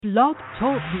Blog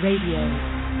Talk Radio.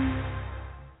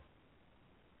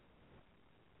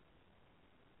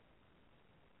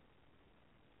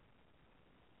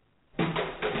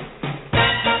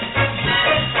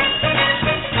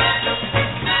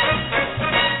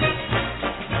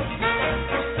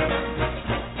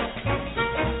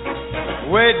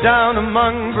 Way down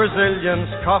among Brazilians,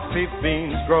 coffee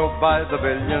beans grow by the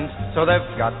billions, so they've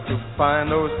got to find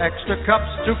those extra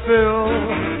cups to fill.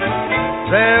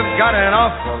 They've got an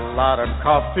awful lot of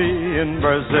coffee in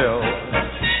Brazil.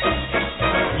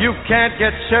 You can't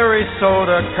get cherry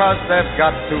soda, 'cause they've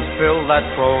got to fill that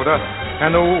quota,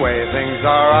 and the way things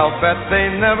are, I'll bet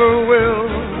they never will.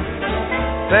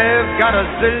 They've got a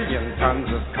zillion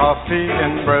tons of coffee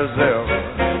in Brazil.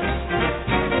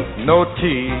 No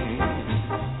tea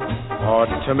or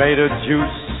tomato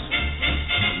juice,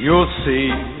 you'll see.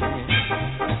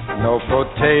 No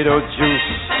potato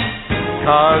juice,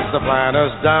 'cause the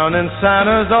planters down in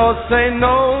Santa's all say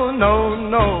no, no,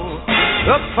 no.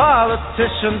 The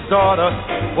politician's daughter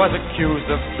was accused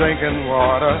of drinking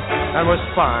water and was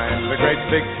fined a great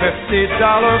big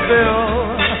 $50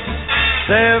 bill.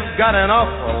 They've got an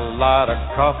awful lot of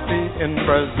coffee in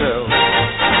Brazil.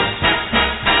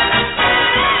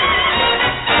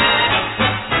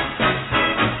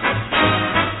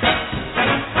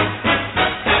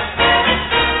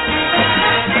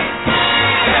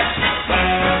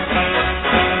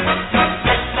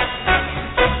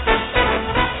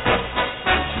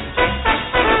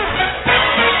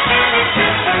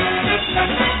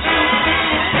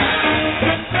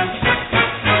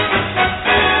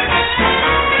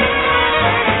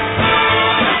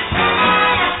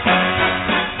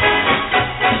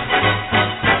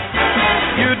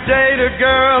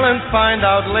 Find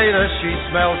out later she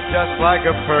smells just like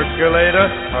a percolator.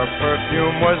 Her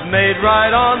perfume was made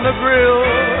right on the grill.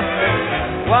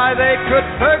 Why, they could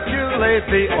percolate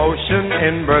the ocean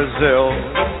in Brazil.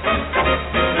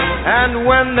 And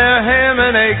when their ham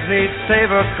and eggs need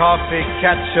savor, coffee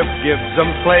ketchup gives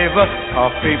them flavor.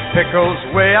 Coffee pickles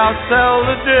way outsell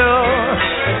the dill.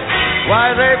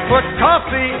 Why, they put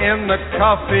coffee in the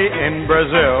coffee in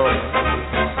Brazil.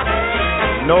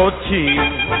 No tea,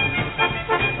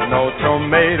 no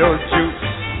tomato juice,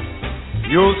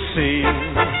 you'll see.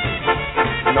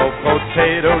 No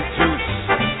potato juice.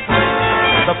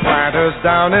 The planters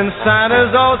down in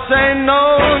Santa's all say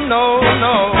no, no,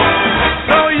 no.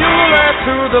 So you let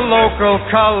to the local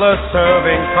color,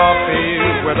 serving coffee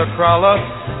with a crawler.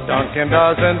 Dunkin'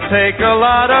 doesn't take a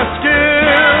lot of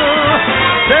skill.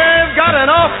 They've got an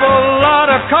awful lot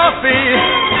of coffee,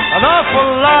 an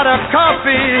awful lot of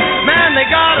coffee. Man, they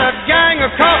got a gang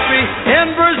of coffee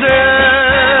in Brazil.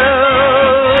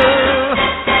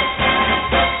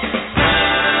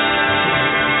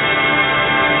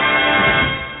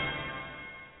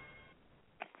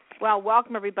 Well,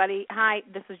 welcome, everybody. Hi,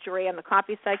 this is Jory. I'm the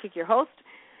Coffee Psychic, your host,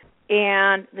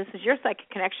 and this is your Psychic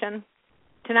Connection.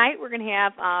 Tonight we're going to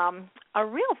have a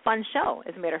real fun show,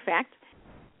 as a matter of fact.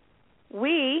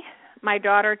 My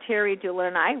daughter Terry Doolin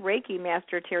and I, Reiki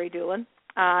Master Terry Doolin.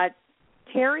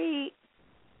 Terry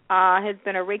has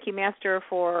been a Reiki Master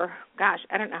for,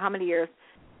 I don't know how many years,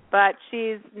 but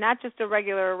she's not just a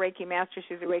regular Reiki Master.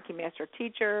 She's a Reiki Master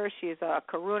teacher. She's a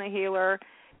Karuna healer.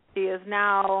 She is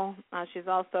now, she's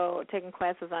also taking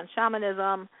classes on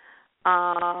shamanism.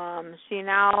 She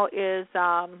now is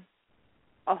a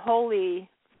holy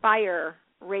fire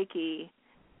Reiki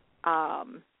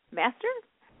master.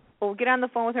 We'll get on the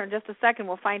phone with her in just a second.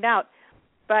 We'll find out.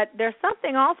 But there's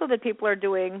something also that people are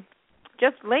doing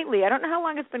just lately. I don't know how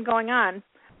long it's been going on,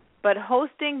 but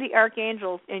hosting the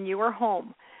archangels in your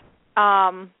home.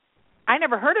 I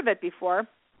never heard of it before,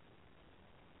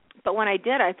 but when I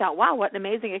did, I thought, wow, what an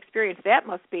amazing experience that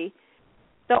must be.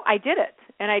 So I did it,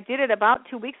 and I did it about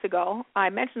 2 weeks ago.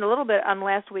 I mentioned a little bit on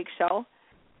last week's show,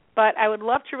 but I would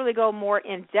love to really go more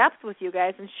in depth with you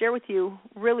guys and share with you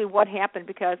really what happened,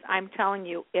 because I'm telling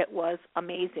you, it was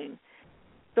amazing.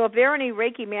 So if there are any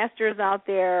Reiki Masters out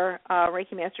there,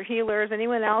 Reiki Master healers,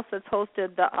 anyone else that's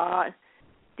hosted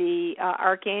the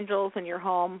archangels in your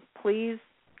home, please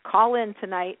call in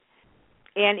tonight.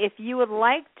 And if you would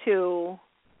like to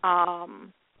have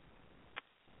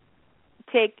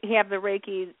the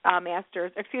Reiki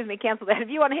Masters, cancel that. If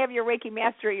you want to have your Reiki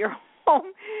Master at your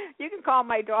home, you can call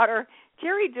my daughter,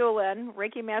 Terry Doolin,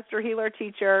 Reiki Master Healer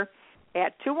Teacher,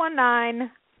 at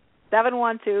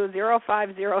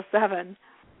 219-712-0507.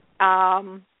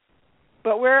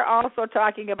 But we're also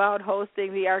talking about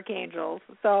hosting the archangels.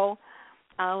 So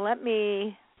let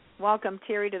me welcome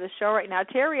Terry to the show right now.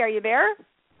 Terry, are you there?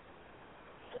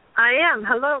 I am.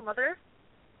 Hello, Mother.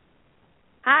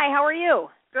 Hi, how are you?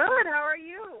 Good. How are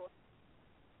you?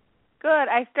 Good.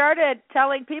 I started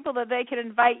telling people that they could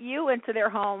invite you into their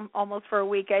home almost for a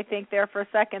week, I think, there for a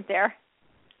second there.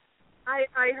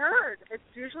 I heard. It's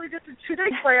usually just a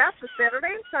 2-day class, a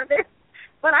Saturday and Sunday.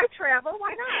 But I travel.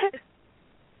 Why not?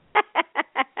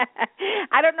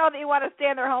 I don't know that you want to stay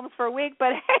in their homes for a week,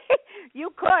 but hey,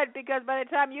 you could, because by the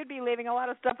time you'd be leaving, a lot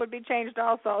of stuff would be changed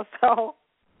also. So,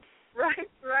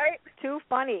 right. Too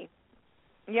funny.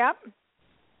 Yep.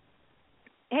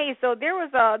 Hey, so there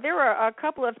were a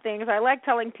couple of things. I like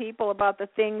telling people about the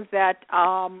things that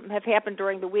have happened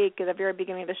during the week at the very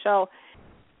beginning of the show.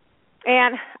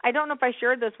 And I don't know if I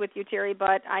shared this with you, Terry,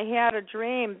 but I had a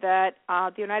dream that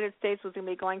the United States was going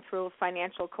to be going through a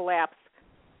financial collapse.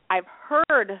 I've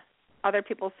heard other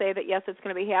people say that, yes, it's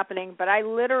going to be happening, but I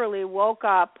literally woke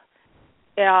up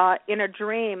in a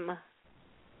dream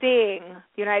seeing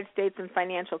the United States in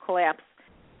financial collapse.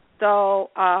 So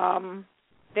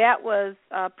that was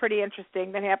pretty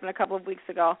interesting. That happened a couple of weeks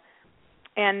ago.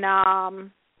 And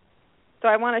so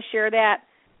I want to share that.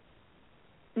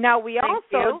 Now, we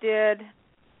also did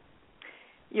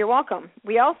 – you're welcome.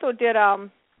 We also did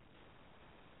an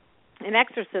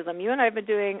exorcism. You and I have been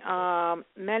doing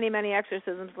many, many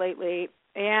exorcisms lately,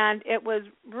 and it was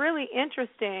really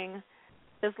interesting,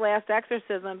 this last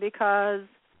exorcism, because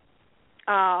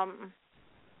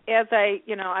as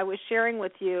I was sharing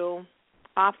with you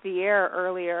off the air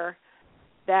earlier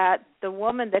that the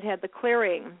woman that had the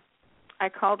clearing, I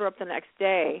called her up the next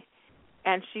day,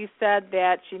 and she said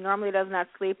that she normally does not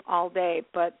sleep all day,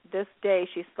 but this day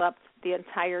she slept the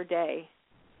entire day.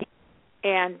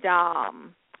 And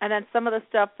then some of the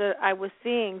stuff that I was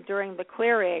seeing during the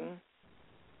clearing,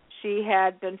 she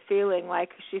had been feeling like,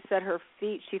 she said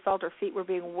she felt her feet were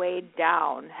being weighed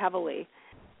down heavily.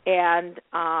 And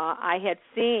I had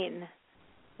seen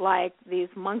like these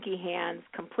monkey hands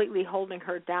completely holding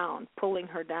her down, pulling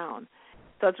her down.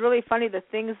 So it's really funny the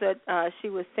things that she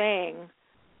was saying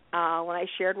when I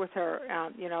shared with her,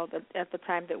 at the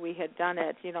time that we had done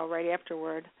it, right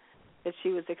afterward, that she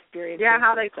was experiencing. Yeah,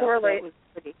 how they correlate. It was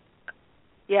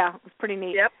pretty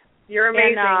neat. Yep, you're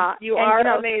amazing. You are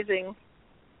amazing.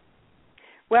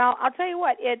 Well, I'll tell you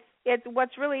what, it's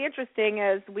what's really interesting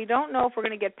is we don't know if we're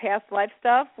going to get past life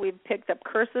stuff. We've picked up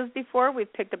curses before.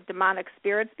 We've picked up demonic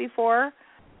spirits before.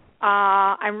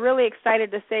 I'm really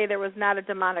excited to say there was not a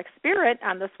demonic spirit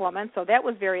on this woman, so that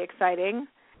was very exciting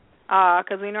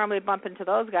because we normally bump into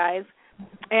those guys.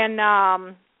 And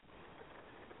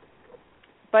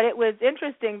but it was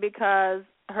interesting because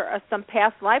some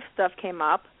past life stuff came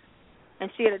up,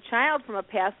 and she had a child from a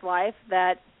past life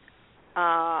that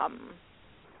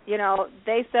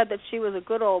they said that she was a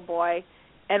good old boy.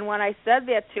 And when I said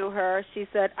that to her, she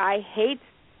said, I hate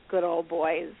good old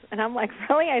boys. And I'm like,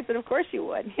 really? I said, of course you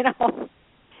would, because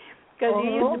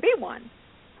you used to be one.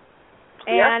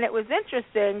 And it was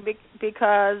interesting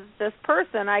because this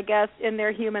person, I guess, in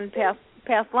their human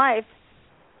past life,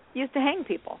 used to hang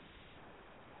people.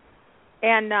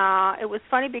 And it was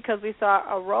funny because we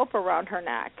saw a rope around her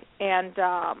neck. And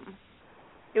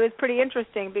it was pretty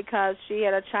interesting because she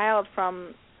had a child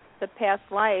from the past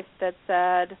life that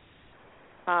said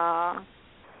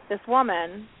this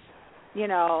woman,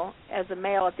 as a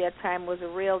male at that time, was a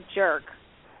real jerk.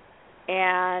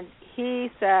 And he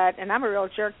said, and I'm a real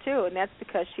jerk too, and that's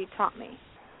because she taught me.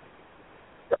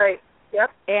 Right,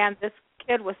 yep. And this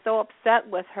kid was so upset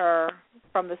with her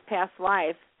from this past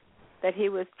life that he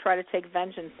was trying to take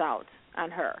vengeance out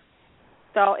on her.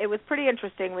 So it was pretty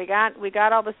interesting. We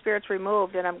got all the spirits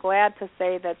removed, and I'm glad to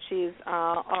say that she's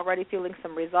already feeling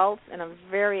some results, and I'm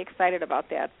very excited about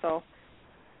that. So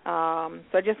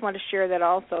I just want to share that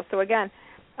also. So again,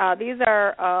 these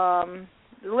are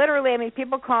literally,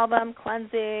 people call them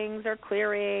cleansings or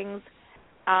clearings.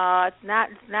 It's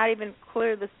not even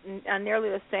nearly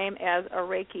the same as a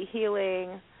Reiki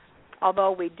healing,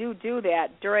 although we do that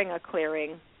during a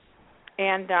clearing.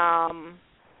 And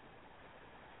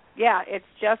it's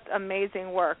just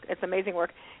amazing work. It's amazing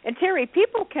work. And Terry,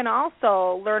 people can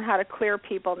also learn how to clear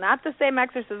people, not the same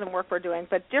exorcism work we're doing,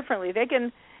 but differently. They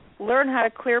can learn how to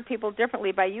clear people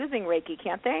differently by using Reiki,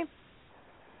 can't they?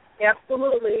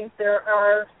 Absolutely. There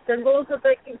are symbols that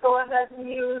they can go ahead and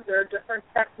use. There are different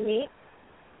techniques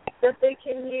that they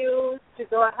can use to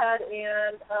go ahead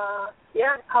and,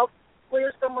 help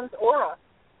clear someone's aura.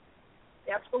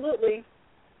 Absolutely.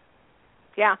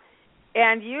 Yeah.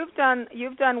 And you've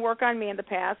done work on me in the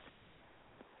past,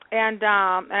 and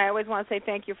I always want to say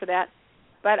thank you for that.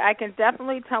 But I can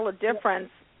definitely tell a difference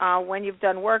when you've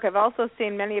done work. I've also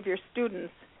seen many of your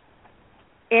students,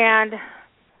 and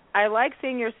I like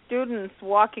seeing your students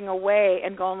walking away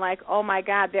and going like, "Oh my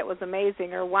God, that was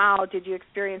amazing," or "Wow, did you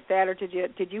experience that?" or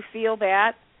 "Did you feel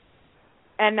that?"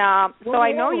 And so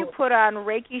I know you put on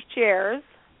Reiki shares,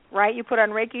 right? You put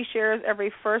on Reiki shares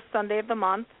every first Sunday of the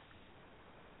month.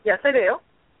 Yes, I do.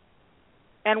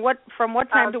 And from what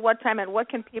time to what time, and what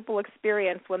can people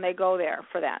experience when they go there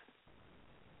for that?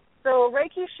 So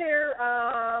Reiki share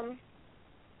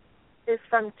is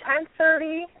from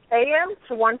 10:30 a.m.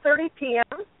 to 1:30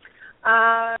 p.m.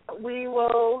 We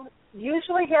will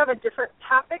usually have a different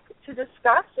topic to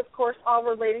discuss, of course, all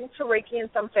relating to Reiki in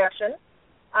some fashion,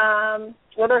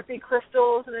 whether it be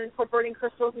crystals and incorporating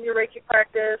crystals in your Reiki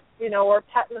practice, or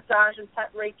pet massage and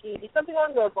pet Reiki, something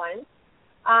along those lines.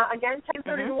 Again,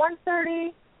 10:30 to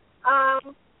 1:30.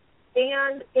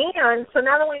 And so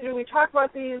not only do we talk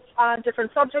about these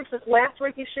different subjects, this last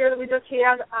Reiki share that we just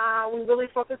had, we really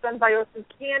focused on biosyn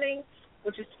scanning,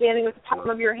 which is scanning with the palm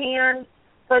of your hand.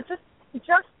 But just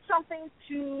something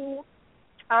to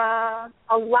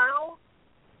allow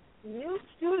new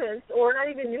students, or not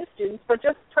even new students, but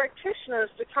just practitioners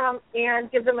to come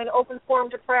and give them an open forum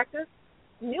to practice.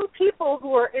 New people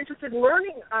who are interested in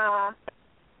learning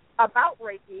about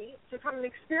Reiki to come and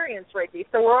experience Reiki.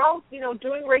 So we're all,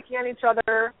 doing Reiki on each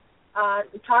other,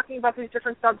 talking about these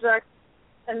different subjects,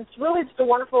 and it's really just a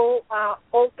wonderful,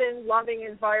 open, loving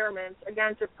environment,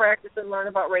 again, to practice and learn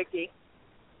about Reiki.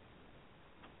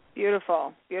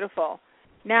 Beautiful, beautiful.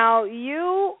 Now,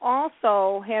 you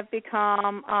also have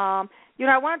become, I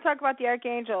want to talk about the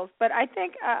archangels, but I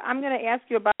think I'm going to ask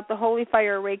you about the Holy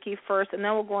Fire Reiki first, and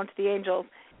then we'll go into the angels.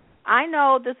 I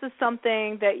know this is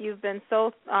something that you've been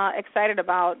so excited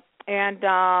about, and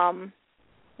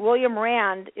William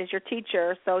Rand is your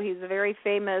teacher, so he's a very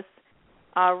famous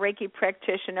Reiki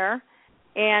practitioner,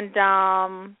 and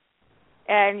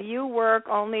you work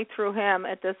only through him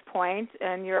at this point,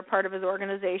 and you're a part of his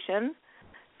organization.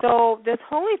 So this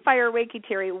Holy Fire Reiki,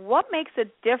 Terry, what makes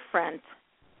it different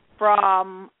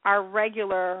from our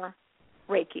regular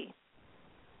Reiki?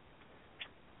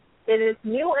 It is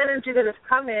new energy that has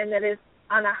come in that is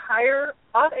on a higher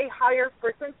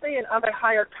frequency and of a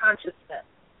higher consciousness.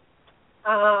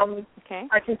 Okay.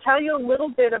 I can tell you a little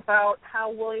bit about how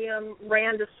William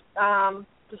Rand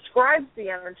describes the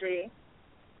energy.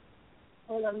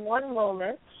 Hold on one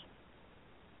moment.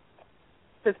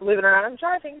 Because believe it or not, I'm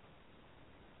driving.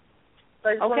 So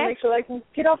I just want to make sure that I can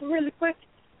get off really quick.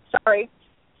 Sorry.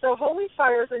 So Holy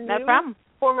Fire is a new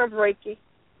form of Reiki.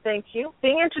 Thank you.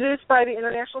 Being introduced by the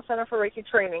International Center for Reiki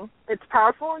Training. It's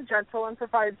powerful and gentle and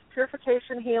provides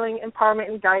purification, healing, empowerment,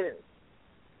 and guidance.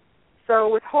 So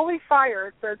with Holy Fire,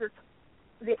 it says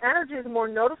the energy is more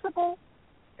noticeable,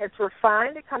 it's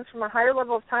refined, it comes from a higher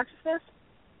level of consciousness.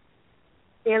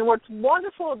 And what's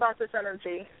wonderful about this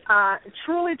energy,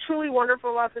 truly, truly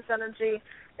wonderful about this energy,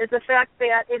 is the fact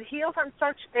that it heals on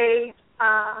such a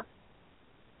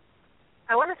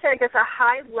I want to say, a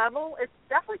high level. It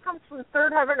definitely comes from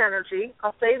third heaven energy,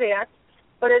 I'll say that,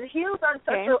 but it heals on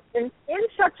in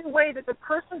such a way that the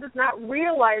person does not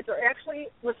realize they're actually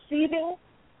receiving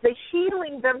the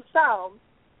healing themselves,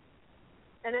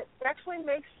 and it actually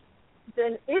makes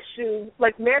an issue,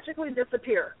 magically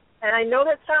disappear. And I know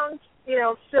that sounds,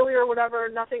 silly or whatever,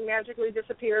 nothing magically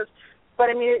disappears, but,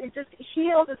 it just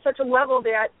heals at such a level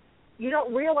that you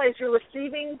don't realize you're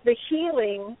receiving the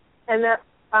healing, and that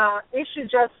issue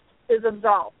just is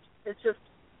absolved. It's just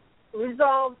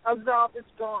resolved, absolved,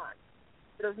 it's gone.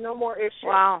 There's no more issue.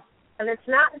 Wow. And it's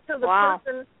not until the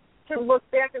person can look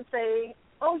back and say,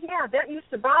 oh, yeah, that used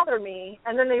to bother me,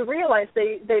 and then they realize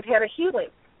they've had a healing.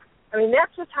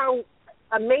 That's just how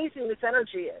amazing this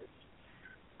energy is.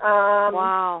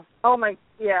 Wow. Oh, my,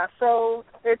 yeah, so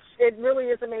it really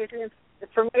is amazing.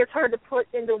 For me, it's hard to put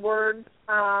into words.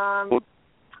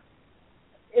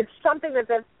 It's something that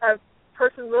a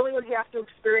person really would have to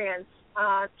experience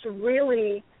to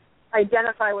really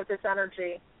identify with this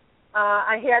energy.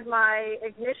 I had my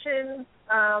ignition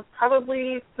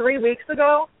probably 3 weeks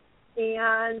ago,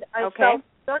 and I felt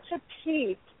such a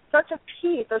sense of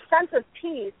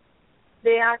peace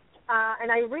that,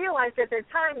 and I realized at the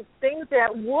time, things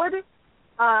that would,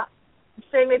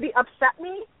 say, maybe upset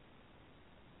me,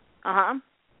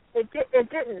 it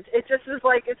didn't. It just was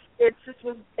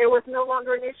it was no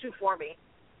longer an issue for me.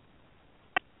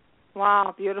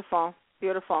 Wow, beautiful,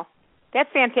 beautiful. That's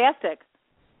fantastic.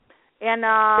 And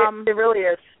it really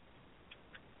is.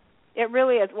 It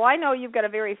really is. Well, I know you've got a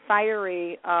very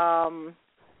fiery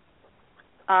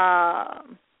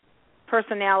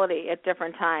personality at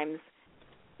different times,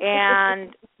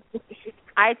 and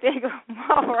I think,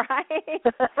 well, right?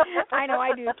 I know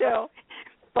I do too.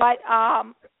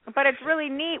 But it's really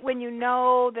neat when you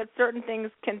know that certain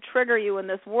things can trigger you in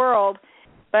this world.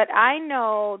 But I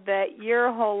know that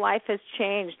your whole life has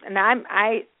changed, and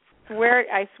I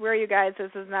swear, you guys,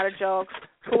 this is not a joke.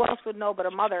 Who else would know but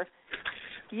a mother?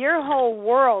 Your whole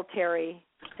world, Terry,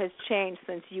 has changed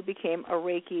since you became a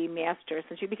Reiki master,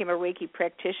 since you became a Reiki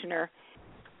practitioner.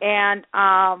 And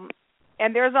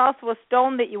there's also a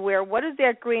stone that you wear. What is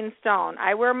that green stone?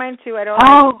 I wear mine too. I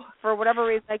don't for whatever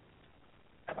reason. It's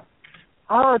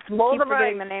keep moldavite.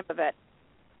 forgetting the name of it.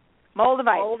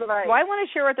 Moldavite. Well, I want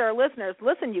to share with our listeners,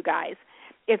 listen, you guys,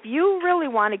 if you really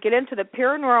want to get into the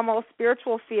paranormal,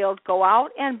 spiritual field, go out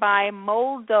and buy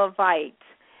moldavite.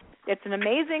 It's an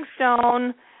amazing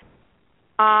stone.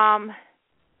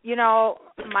 You know,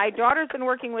 my daughter's been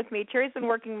working with me. Terry's been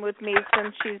working with me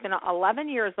since she's been 11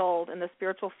 years old in the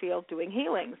spiritual field doing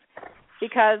healings,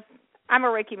 because I'm a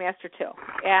Reiki master too,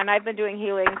 and I've been doing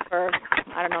healings for,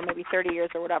 I don't know, maybe 30 years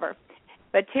or whatever.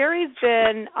 But Terry's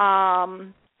been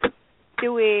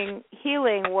doing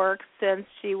healing work since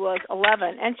she was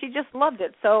 11, and she just loved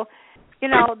it. So, you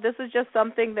know, this is just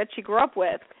something that she grew up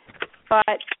with.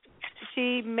 But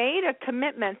she made a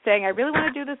commitment saying, I really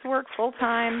want to do this work full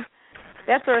time,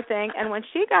 that sort of thing. And when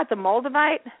she got the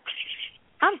moldavite,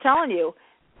 I'm telling you,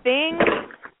 things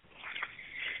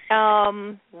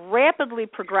rapidly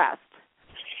progressed.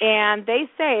 And they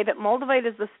say that moldavite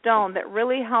is the stone that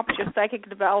really helps your psychic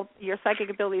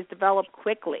abilities develop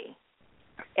quickly.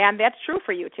 And that's true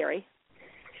for you, Terry.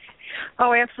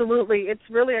 Oh, absolutely. It's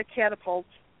really a catapult,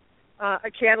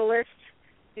 a catalyst,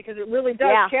 because it really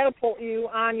does catapult you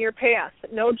on your path.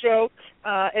 No joke.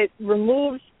 It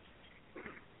removes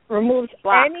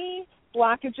any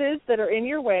blockages that are in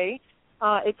your way.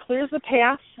 It clears the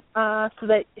path so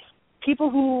that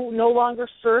people who no longer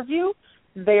serve you,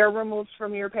 they are removed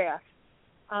from your path.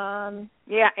 Amen.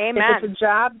 If it's a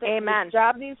job, amen. The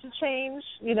job needs to change,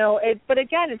 you know. But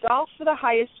again, it's all for the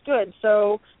highest good.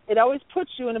 So it always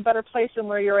puts you in a better place than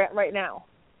where you're at right now.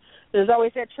 There's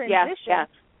always that transition. Yes.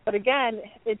 But again,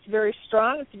 it's very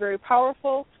strong. It's very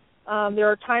powerful. There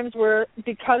are times where,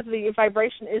 because the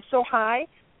vibration is so high,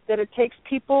 that it takes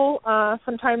people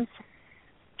sometimes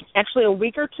actually a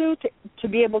week or two to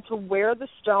be able to wear the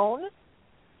stone,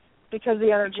 because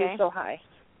the energy is so high.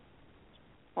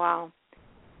 Wow.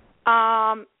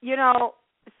 You know,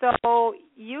 so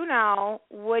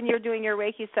when you're doing your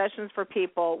Reiki sessions for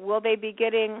people, will they be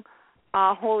getting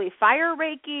holy fire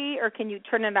Reiki, or can you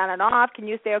turn it on and off? Can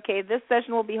you say, okay, this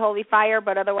session will be holy fire,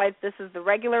 but otherwise this is the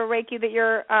regular Reiki that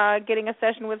you're getting a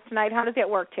session with tonight? How does that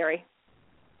work, Terry?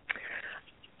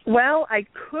 Well, I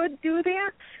could do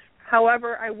that.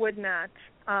 However, I would not,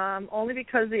 only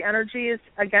because the energy is,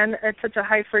 again, at such a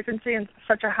high frequency and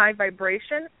such a high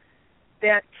vibration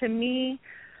that, to me,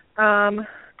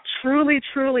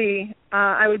 truly,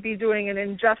 I would be doing an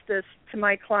injustice to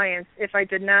my clients if I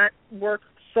did not work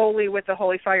solely with the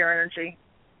holy fire energy.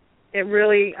 It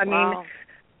really,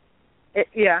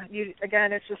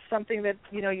 it's just something that,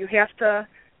 you know, you have to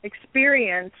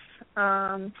experience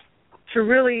to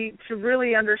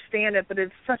really understand it. But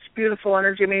it's such beautiful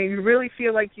energy. I mean, you really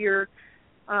feel like you're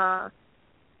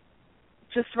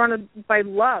just surrounded by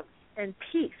love and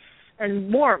peace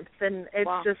and warmth, and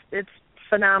it's it's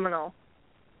phenomenal.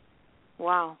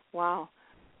 Wow. Well,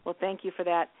 thank you for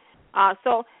that.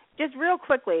 So just real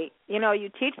quickly, you know, you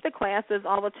teach the classes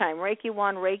all the time, Reiki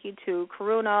 1, Reiki 2,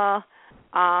 Karuna.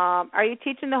 Are you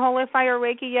teaching the Holy Fire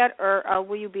Reiki yet, or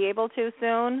will you be able to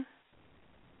soon?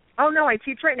 Oh, no, I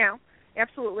teach right now.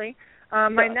 Absolutely.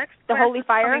 My next the class Holy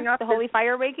Fire, coming up the Holy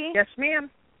Fire Reiki? Yes, ma'am.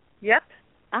 Yep.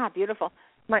 Ah, beautiful.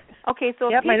 So if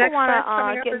people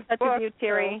want to get in touch with you,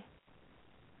 Terry.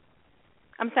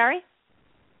 I'm sorry?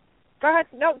 Go ahead.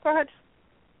 No, go ahead.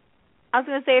 I was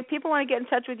going to say, if people want to get in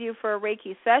touch with you for a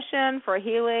Reiki session, for a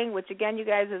healing, which, again, you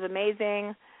guys, is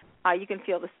amazing. You can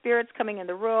feel the spirits coming in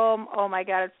the room. Oh, my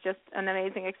God, it's just an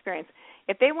amazing experience.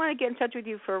 If they want to get in touch with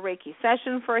you for a Reiki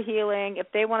session, for a healing, if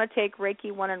they want to take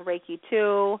Reiki 1 and Reiki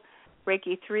 2,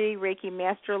 Reiki 3, Reiki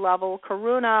Master Level,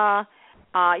 Karuna,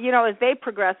 as they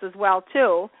progress as well,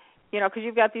 too, because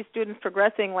you've got these students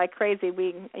progressing like crazy.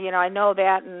 I know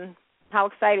that, and how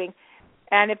exciting.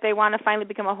 And if they want to finally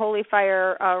become a Holy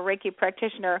Fire Reiki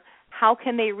practitioner, how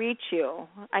can they reach you?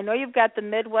 I know you've got the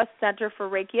Midwest Center for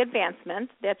Reiki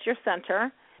Advancement. That's your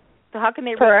center. So how can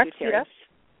they reach you, Terry? Yes.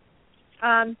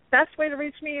 Best way to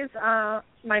reach me is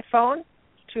my phone,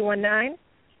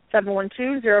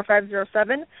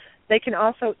 219-712-0507. They can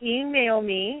also email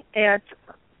me at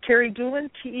Terry Dulin,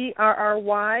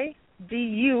 TerryDulin,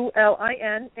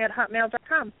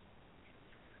 @hotmail.com.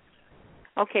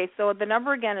 Okay, so the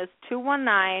number again is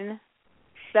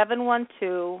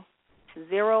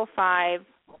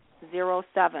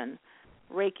 219-712-0507.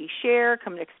 Reiki Share,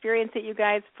 come and experience it, you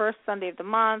guys, first Sunday of the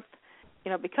month.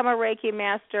 become a Reiki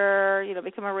master,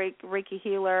 become a Reiki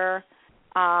healer,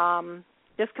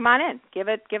 just come on in. Give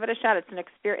it a shot. It's an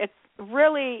experience. It's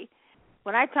really,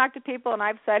 when I talk to people and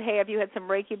I've said, hey, have you had some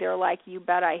Reiki? They're like, you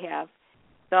bet I have.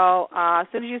 So as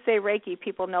soon as you say Reiki,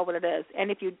 people know what it is.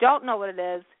 And if you don't know what it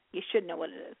is, you should know what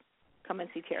it is. Come and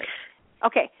see Terry.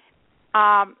 Okay.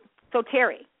 So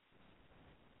Terry.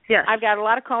 Yes. I've got a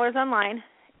lot of callers online,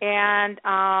 and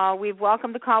we've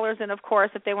welcomed the callers in, of course.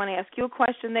 If they want to ask you a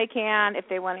question, they can. If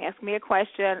they want to ask me a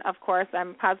question, of course,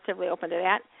 I'm positively open to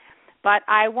that. But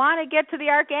I want to get to the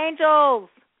archangels.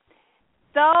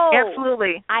 So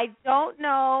absolutely. I don't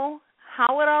know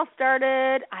how it all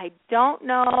started. I don't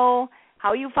know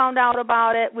how you found out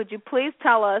about it. Would you please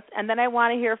tell us? And then I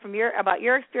want to hear from about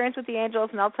your experience with the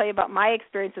angels, and I'll tell you about my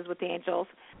experiences with the angels.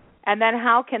 And then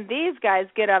how can these guys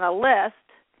get on a list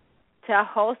to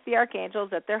host the archangels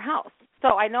at their house? So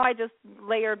I know I just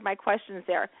layered my questions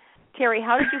there. Terry,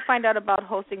 how did you find out about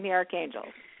hosting the archangels?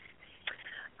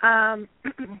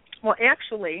 Well,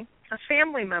 actually, a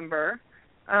family member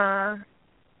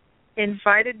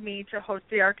invited me to host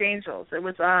the archangels. It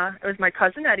was my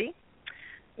cousin Eddie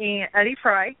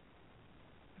Fry,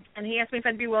 and he asked me if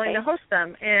I'd be willing to host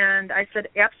them, and I said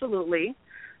absolutely.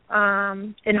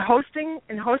 In hosting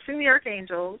the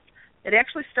archangels, it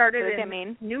actually started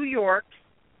in New York.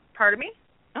 Pardon me?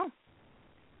 Oh,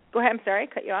 go ahead. I'm sorry,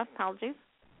 I cut you off. Apologies.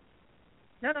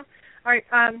 No. All right.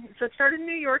 So it started in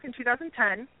New York in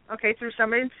 2010. Okay, through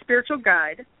somebody's spiritual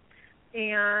guide.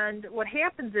 And what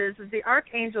happens is the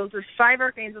archangels. There's 5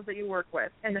 archangels that you work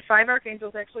with, and the 5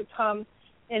 archangels actually come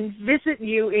and visit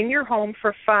you in your home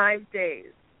for 5 days,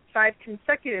 5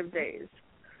 consecutive days.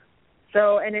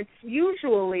 So, and it's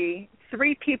usually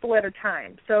 3 people at a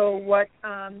time. So what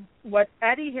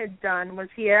Eddie had done was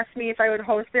he asked me if I would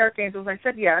host the archangels. I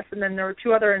said yes, and then there were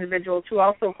 2 other individuals who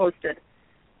also hosted.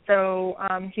 So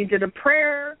he did a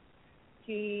prayer.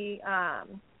 He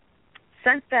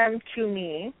sent them to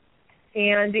me,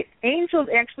 and the angels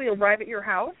actually arrive at your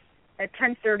house at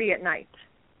 10:30 at night.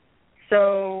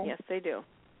 So yes, they do.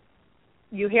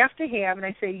 You have to have, and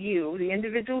I say you, the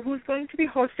individual who's going to be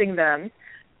hosting them,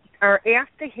 are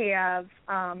asked to have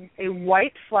a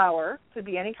white flower, could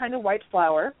be any kind of white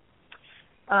flower,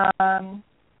 a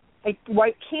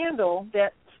white candle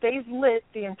that stays lit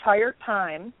the entire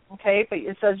time, okay, but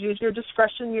it says use your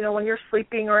discretion, when you're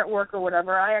sleeping or at work or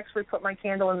whatever. I actually put my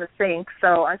candle in the sink,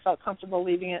 so I felt comfortable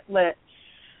leaving it lit.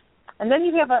 And then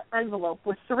you have an envelope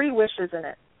with 3 wishes in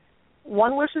it.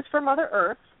 1 wish is for Mother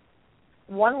Earth,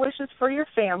 1 wish is for your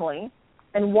family,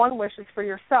 and 1 wish is for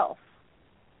yourself.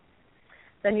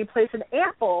 Then you place an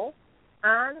apple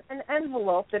on an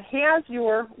envelope that has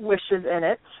your wishes in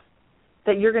it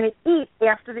that you're going to eat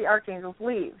after the archangels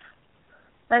leave.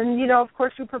 And, of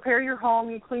course, you prepare your home,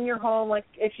 you clean your home like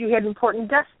if you had important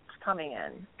guests coming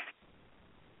in.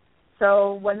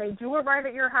 So when they do arrive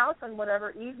at your house on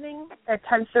whatever evening at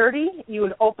 10:30, you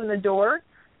would open the door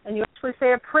and you actually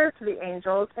say a prayer to the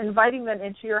angels, inviting them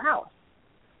into your house.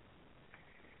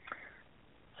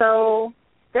 So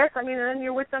and then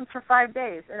you're with them for 5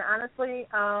 days. And honestly,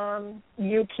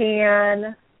 you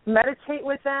can meditate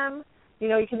with them.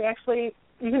 You can actually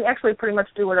pretty much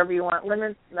do whatever you want.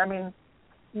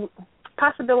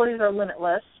 Possibilities are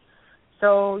limitless.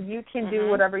 So you can do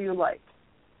whatever you like.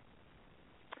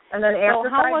 And then after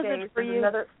 5 days, there's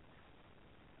another.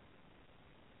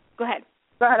 Go ahead.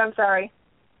 Go ahead. I'm sorry.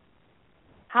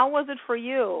 How was it for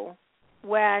you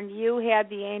when you had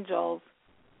the angels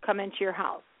come into your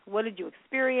house? What did you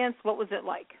experience? What was it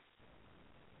like?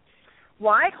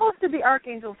 Well, I hosted the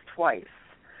archangels twice.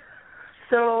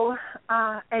 So,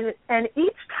 and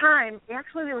each time,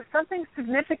 actually, there was something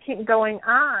significant going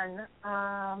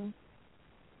on.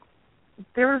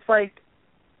 There was like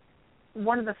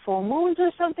one of the full moons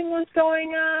or something was going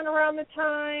on around the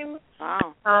time.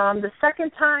 Wow. The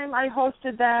second time I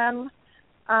hosted them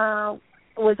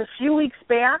was a few weeks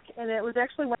back, and it was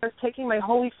actually when I was taking my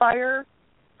Holy Fire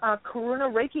Karuna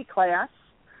Reiki class.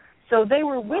 So they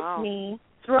were with me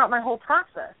throughout my whole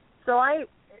process. So it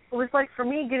was like for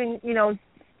me getting,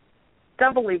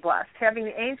 doubly blessed, having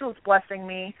the angels blessing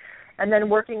me and then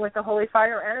working with the Holy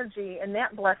Fire energy and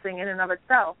that blessing in and of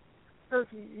itself. So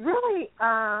it's really,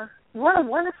 what a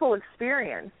wonderful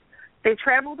experience. They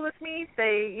traveled with me.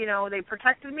 They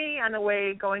protected me on the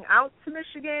way going out to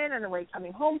Michigan and the way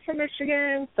coming home from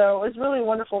Michigan. So it was really a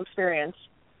wonderful experience.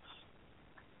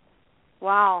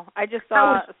 Wow. I just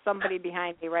saw somebody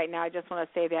behind me right now. I just want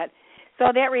to say that. So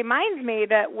that reminds me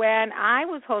that when I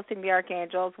was hosting the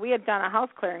Archangels, we had done a house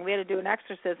clearing. We had to do an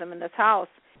exorcism in this house.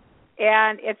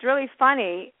 And it's really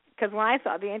funny because when I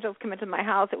saw the angels come into my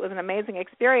house, it was an amazing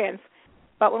experience.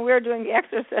 But when we were doing the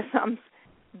exorcisms,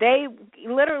 they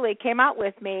literally came out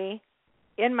with me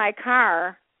in my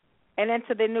car and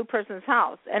into the new person's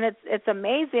house. And it's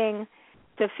amazing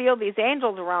to feel these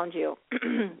angels around you.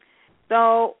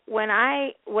 So when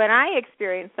I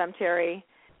experienced them, Terry,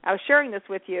 I was sharing this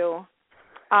with you.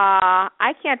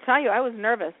 I can't tell you, I was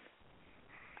nervous.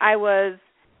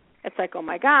 It's like, oh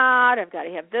my God, I've got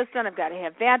to have this done, I've got to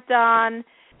have that done.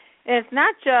 And it's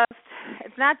not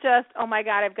just, oh my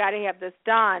God, I've got to have this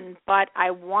done, but I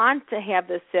want to have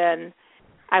this in.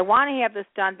 I want to have this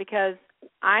done because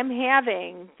I'm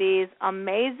having these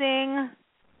amazing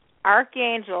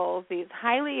archangels, these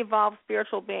highly evolved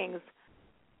spiritual beings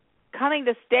coming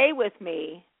to stay with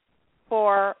me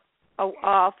for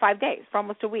 5 days, for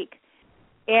almost a week.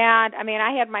 And, I mean,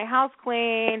 I had my house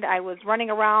cleaned. I was running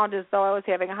around as though I was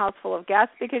having a house full of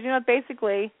guests because, you know,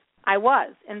 basically I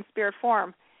was in spirit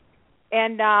form.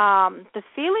 And the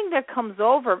feeling that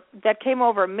came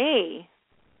over me,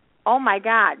 oh, my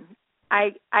God,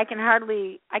 I can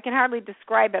hardly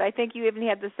describe it. I think you even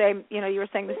had the same, you know, you were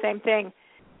saying the same thing.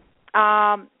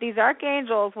 These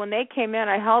archangels, when they came in,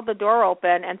 I held the door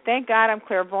open, and thank God I'm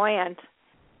clairvoyant.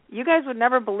 You guys would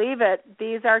never believe it.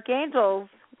 These archangels,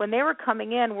 when they were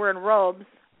coming in, were in robes,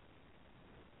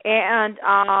 and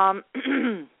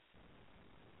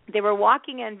they were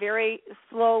walking in very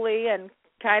slowly and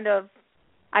kind of,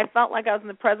 I felt like I was in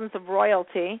the presence of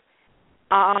royalty,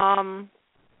 and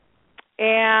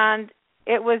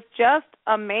it was just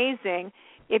amazing.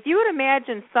 If you would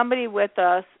imagine somebody with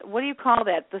us, what do you call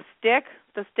that? The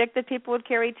stick that people would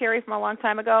carry, Terry, from a long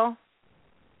time ago?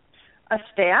 A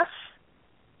staff?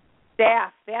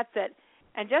 Staff, that's it.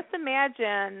 And just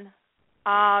imagine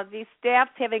these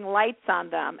staffs having lights on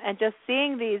them and just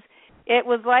seeing these. It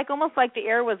was like almost like the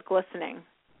air was glistening.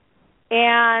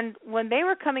 And when they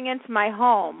were coming into my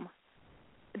home,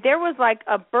 there was like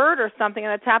a bird or something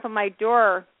at the top of my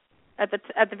door, at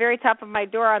the very top of my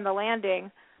door on the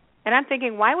landing. And I'm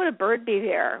thinking, why would a bird be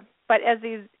there? But as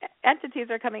these entities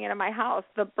are coming into my house,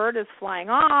 the bird is flying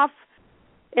off.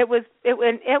 The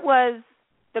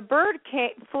bird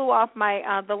flew off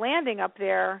the landing up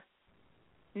there,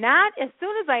 not as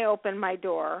soon as I opened my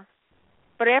door,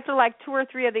 but after like 2 or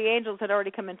 3 of the angels had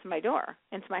already come into my door,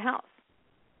 into my house.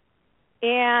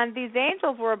 And these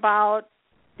angels were about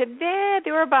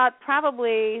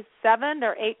probably 7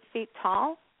 or 8 feet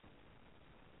tall.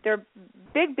 They're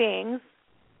big beings.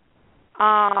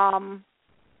 And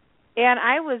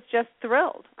I was just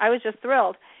thrilled.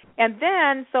 And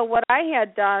then, so what I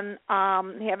had done,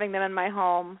 having them in my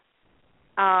home,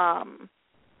 I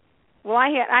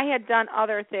had done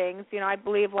other things. You know, I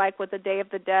believe like with the Day of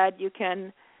the Dead, you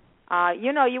can,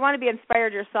 you want to be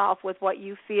inspired yourself with what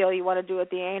you feel you want to do with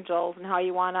the angels and how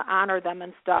you want to honor them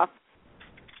and stuff.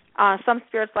 Some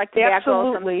spirits like tobacco,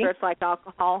 absolutely. Some spirits like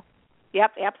alcohol.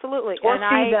 Yep, absolutely. Or and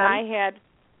feed them. I had,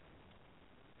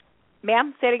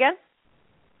 ma'am, say it again.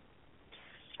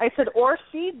 I said, or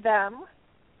feed them.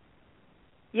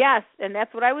 Yes, and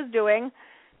that's what I was doing.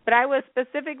 But I was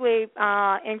specifically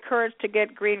encouraged to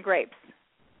get green grapes.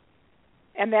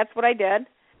 And that's what I did.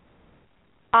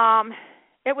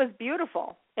 It was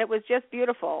beautiful. It was just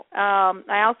beautiful.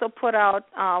 I also put out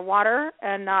water,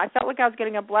 and I felt like I was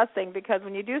getting a blessing because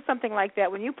when you do something like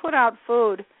that, when you put out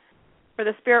food for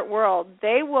the spirit world,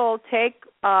 they will take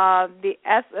the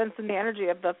essence and the energy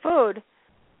of the food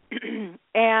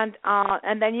and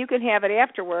then you can have it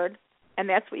afterward, and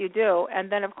that's what you do. And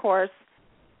then, of course,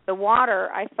 the water,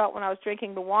 I felt when I was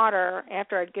drinking the water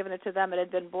after I'd given it to them, it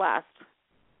had been blessed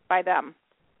by them.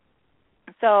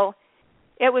 So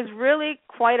it was really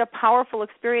quite a powerful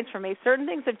experience for me. Certain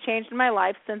things have changed in my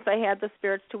life since I had the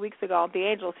spirits 2 weeks ago, the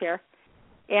angels here.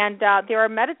 And there are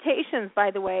meditations,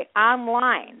 by the way,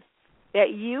 online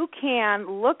that you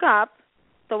can look up.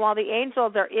 So while the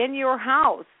angels are in your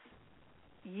house,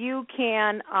 you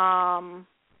can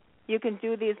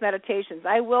do these meditations.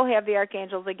 I will have the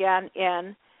archangels again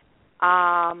in,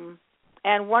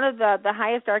 and one of the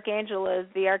highest archangel is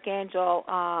the archangel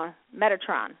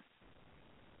Metatron.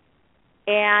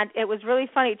 And it was really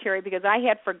funny, Terry, because I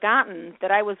had forgotten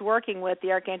that I was working with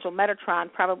the archangel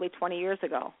Metatron probably 20 years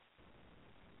ago.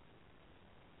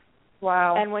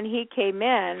 Wow. And when he came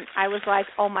in, I was like,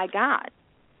 oh, my God.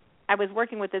 I was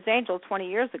working with this angel 20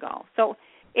 years ago. So,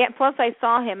 and plus I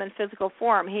saw him in physical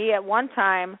form. He, at one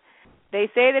time, they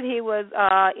say that he was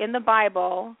in the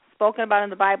Bible, spoken about in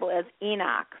the Bible as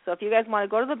Enoch. So if you guys want to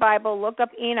go to the Bible, look up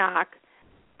Enoch.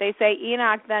 They say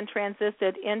Enoch then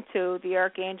transited into the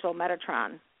archangel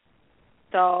Metatron.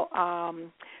 So,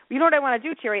 you know what I want to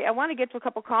do, Terry? I want to get to a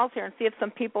couple calls here and see if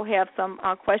some people have some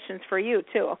questions for you,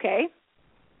 too, okay?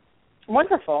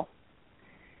 Wonderful.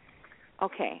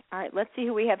 Okay. All right. Let's see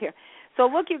who we have here. So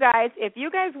look, you guys, if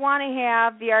you guys want to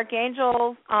have the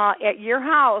archangels at your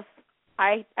house,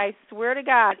 I swear to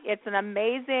God, it's an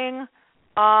amazing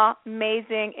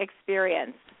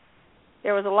experience.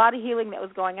 There was a lot of healing that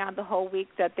was going on the whole week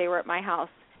that they were at my house.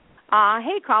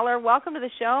 Hey, caller, welcome to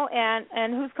the show,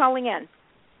 and who's calling in?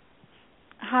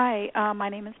 Hi, my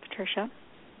name is Patricia.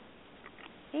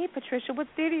 Hey, Patricia, what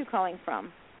state are you calling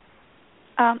from?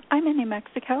 I'm in New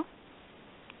Mexico.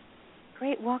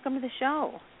 Great, welcome to the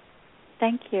show.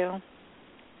 Thank you.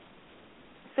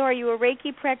 So are you a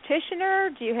Reiki practitioner?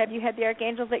 Have you had the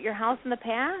archangels at your house in the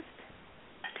past?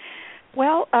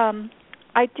 Well,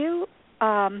 I do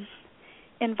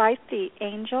invite the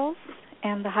angels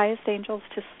and the highest angels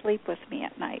to sleep with me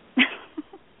at night.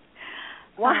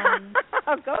 Wow.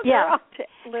 Go girl. Yeah,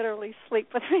 to literally sleep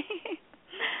with me.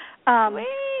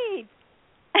 Sweet.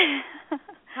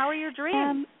 How are your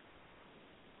dreams?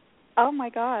 Oh, my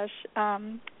gosh.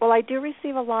 Well, I do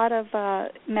receive a lot of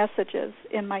messages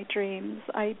in my dreams.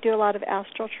 I do a lot of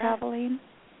astral traveling.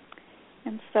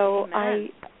 And so I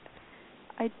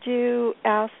do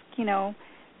ask,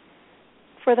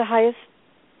 for the highest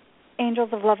angels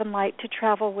of love and light to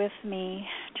travel with me,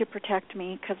 to protect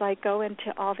me, because I go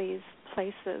into all these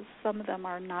places. Some of them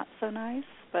are not so nice,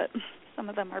 but some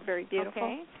of them are very beautiful.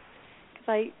 Okay. Because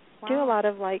I do a lot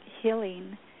of,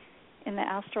 healing in the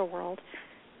astral world.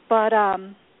 But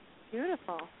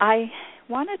beautiful. I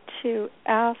wanted to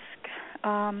ask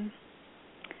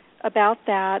about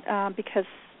that because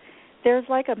there's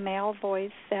a male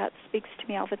voice that speaks to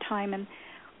me all the time, and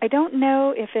I don't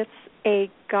know if it's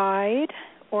a guide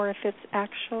or if it's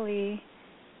actually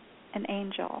an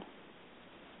angel.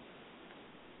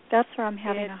 That's where I'm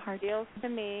having a hard time. It feels to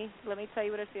me, let me tell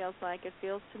you what it feels like. It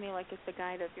feels to me like it's a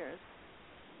guide of yours.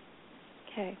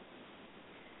 Okay.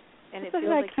 And it feels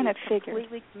like he's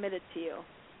completely committed to you.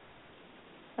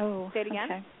 Oh, say it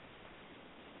again. Okay.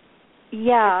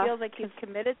 Yeah. It feels like he's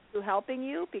committed to helping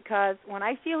you because when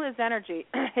I feel his energy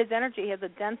has a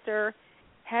denser,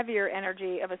 heavier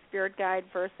energy of a spirit guide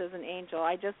versus an angel.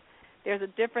 There's a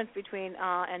difference between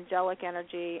angelic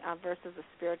energy versus a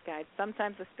spirit guide.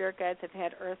 Sometimes the spirit guides have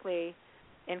had earthly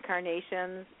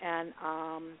incarnations, and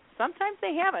sometimes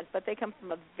they haven't, but they come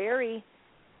from a very,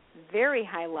 very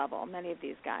high level, many of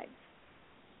these guides.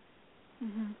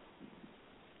 Mm-hmm.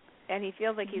 And he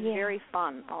feels like he's very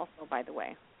fun also, by the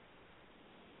way.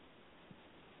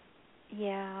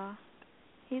 Yeah.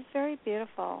 He's very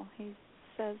beautiful. He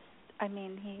says,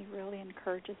 he really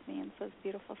encourages me and says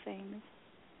beautiful things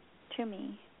to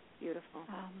me. Beautiful.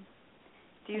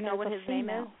 Do you know what his name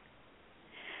is?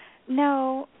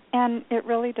 No, and it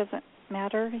really doesn't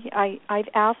matter. I've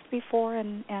asked before,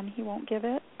 and he won't give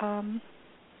it.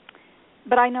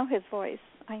 But I know his voice.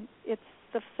 It's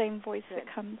the same voice that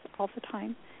comes all the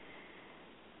time.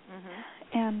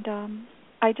 Mm-hmm. And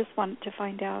I just wanted to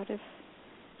find out if...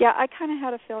 Yeah, I kind of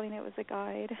had a feeling it was a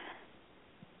guide.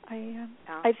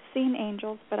 I've seen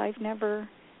angels, but I've never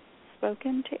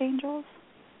spoken to angels.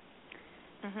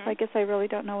 Mm-hmm. So I guess I really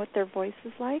don't know what their voice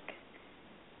is like.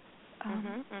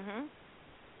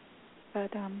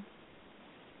 But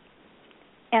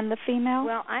and the female.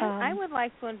 Well, I would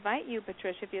like to invite you,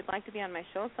 Patricia, if you'd like to be on my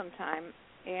show sometime,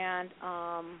 and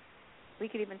we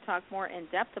could even talk more in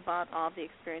depth about all the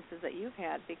experiences that you've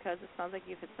had, because it sounds like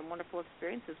you've had some wonderful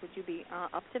experiences. Would you be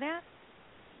up to that?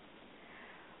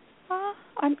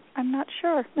 I'm not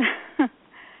sure.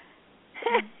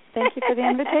 Thank you for the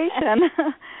invitation.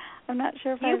 I'm not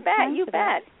sure if I have time You for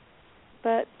bet.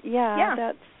 That.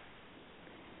 But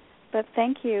But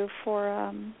thank you for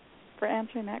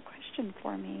answering that question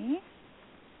for me.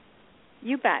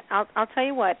 You bet. I'll tell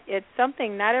you what. It's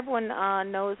something not everyone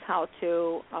knows how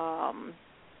to.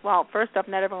 Well, first off,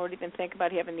 not everyone would even think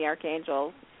about having the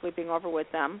archangels sleeping over with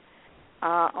them,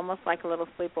 almost like a little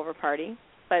sleepover party.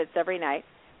 But it's every night.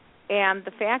 And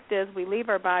the fact is, we leave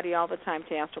our body all the time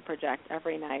to astral project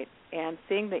every night. And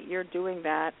seeing that you're doing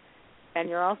that, and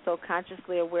you're also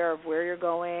consciously aware of where you're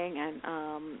going and,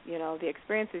 the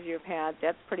experiences you've had,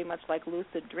 that's pretty much like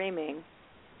lucid dreaming.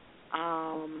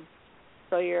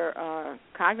 So you're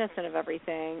cognizant of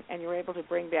everything, and you're able to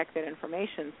bring back that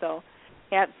information. So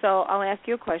I'll ask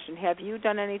you a question. Have you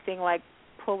done anything like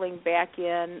pulling back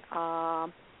in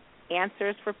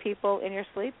answers for people in your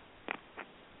sleep?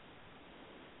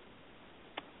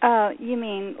 You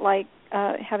mean like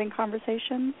having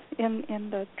conversations in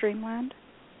the dreamland?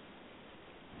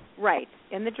 Right,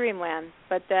 in the dreamland.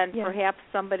 But then perhaps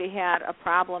somebody had a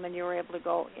problem, and you were able to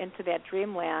go into that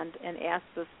dreamland and ask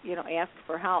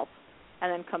for help,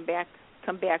 and then come back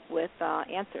with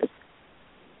answers.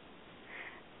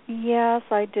 Yes,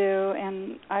 I do,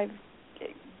 and I've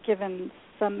given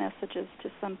some messages to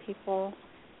some people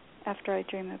after I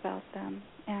dream about them.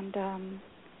 And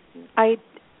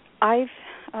I've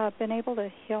been able to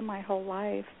heal my whole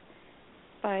life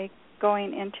by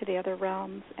going into the other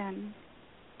realms and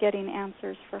getting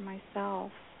answers for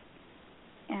myself,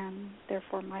 and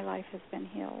therefore my life has been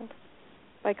healed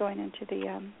by going into the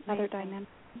other dimension.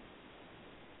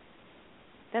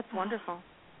 That's wonderful.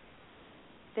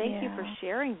 Thank you for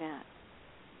sharing that.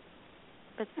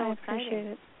 That's so I exciting.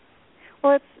 appreciate it.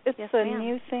 Well, it's yes, a ma'am.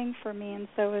 new thing for me, and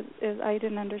so I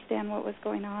didn't understand what was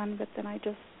going on, but then I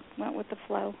just went with the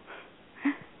flow.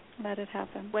 Let it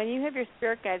happen. When you have your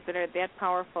spirit guides that are that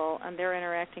powerful and they're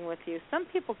interacting with you, some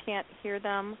people can't hear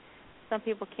them, some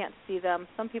people can't see them,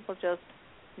 some people just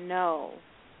know.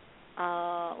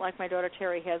 Like my daughter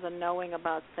Terry has a knowing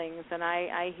about things, and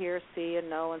I hear, see, and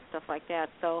know and stuff like that.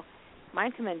 So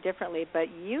mine come in differently,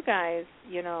 but you guys,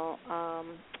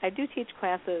 I do teach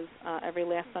classes every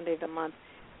last Sunday of the month,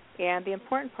 and the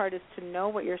important part is to know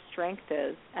what your strength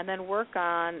is and then work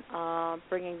on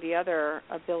bringing the other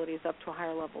abilities up to a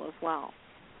higher level as well.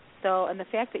 So, and the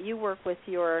fact that you work with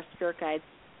your spirit guides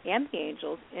and the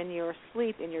angels in your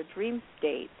sleep, in your dream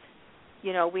state,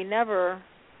 we never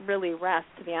really rest,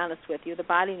 to be honest with you. The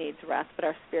body needs rest, but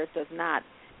our spirit does not.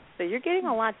 So you're getting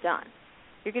a lot done.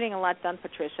 You're getting a lot done,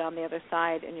 Patricia, on the other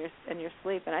side in your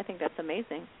sleep, and I think that's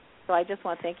amazing. So I just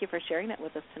want to thank you for sharing that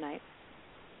with us tonight.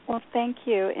 Well, thank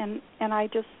you, and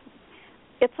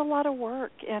it's a lot of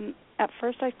work, and at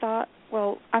first I thought,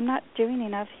 well, I'm not doing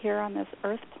enough here on this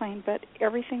earth plane, but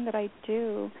everything that I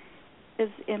do is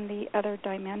in the other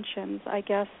dimensions. I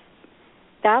guess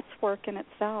that's work in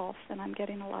itself, and I'm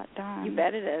getting a lot done. You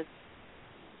bet it is.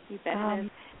 You bet it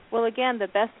is. Well, again, the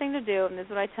best thing to do, and this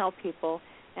is what I tell people,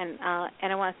 and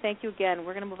I want to thank you again.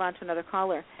 We're going to move on to another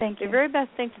caller. Thank you. The very best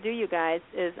thing to do, you guys,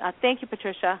 is thank you,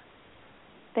 Patricia.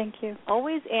 Thank you.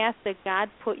 Always ask that God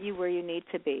put you where you need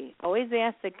to be. Always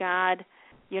ask that God,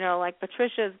 like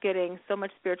Patricia is getting so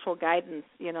much spiritual guidance.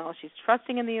 She's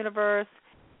trusting in the universe.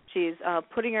 She's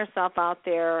putting herself out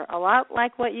there, a lot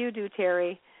like what you do,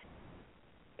 Terry.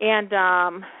 And,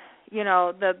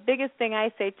 the biggest thing I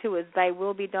say, too, is thy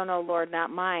will be done, O Lord,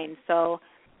 not mine. So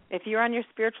if you're on your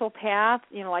spiritual path,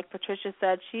 like Patricia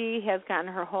said, she has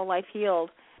gotten her whole life healed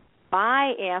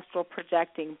by astral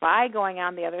projecting, by going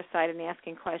on the other side and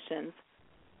asking questions.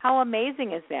 How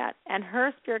amazing is that? And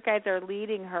her spirit guides are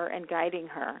leading her and guiding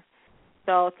her.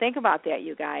 So think about that,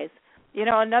 you guys.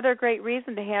 Another great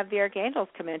reason to have the archangels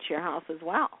come into your house as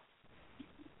well.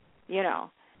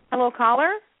 Hello,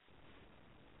 caller?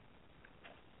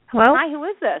 Hello? Hi, who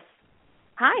is this?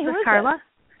 Hi, who is Carla? this?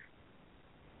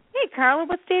 Hey, Carla,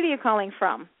 what state are you calling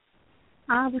from?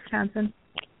 Wisconsin.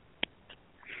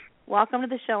 Welcome to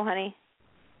the show, honey.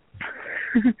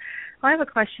 I have a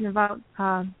question about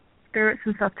spirits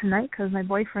and stuff tonight because my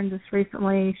boyfriend just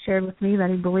recently shared with me that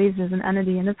he believes there's an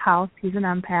entity in his house. He's an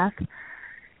empath.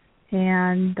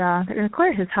 And they're going to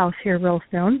clear his house here real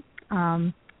soon.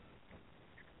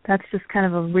 That's just kind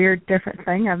of a weird, different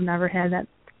thing. I've never had that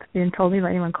being told me by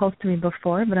anyone close to me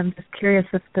before, but I'm just curious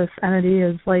if this entity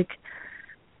is,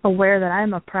 aware that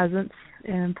I'm a presence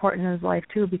and important in his life,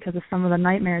 too, because of some of the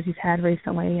nightmares he's had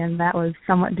recently, and that was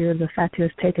somewhat due to the fact he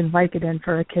was taking Vicodin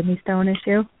for a kidney stone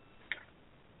issue.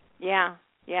 Yeah.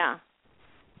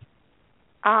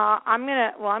 I'm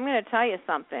gonna tell you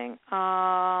something.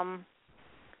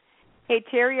 Hey,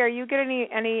 Terry, are you getting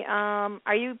any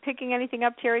are you picking anything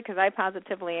up, Terry? Because I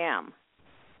positively am.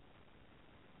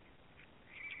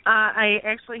 I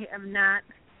actually am not.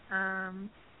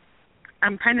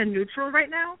 I'm kind of neutral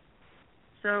right now.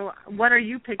 So what are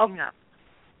you picking up?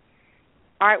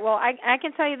 All right, well, I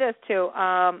can tell you this, too.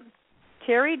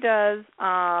 Terry does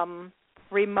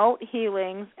remote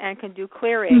healings and can do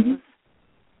clearings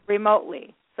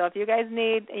remotely. So if you guys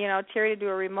need, Terry to do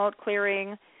a remote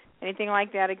clearing, anything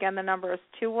like that, again, the number is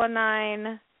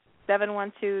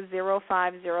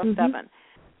 219-712-0507.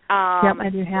 Yep, I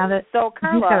do have it. So,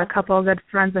 Carla, he's got a couple of good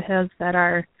friends of his that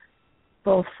are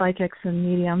both psychics and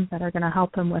mediums that are going to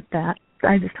help him with that.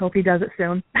 I just hope he does it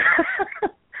soon.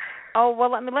 Oh, well,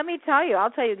 let me tell you.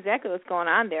 I'll tell you exactly what's going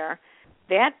on there.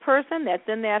 That person that's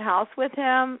in that house with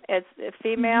him, it's a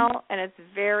female, and it's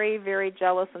very, very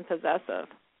jealous and possessive.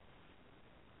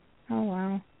 Oh,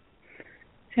 wow.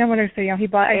 See, I wonder if,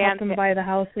 I helped him buy the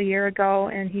house a year ago,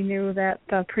 and he knew that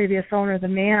the previous owner, the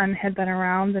man, had been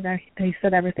around, and he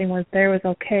said everything was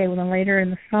okay. Well, then later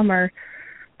in the summer,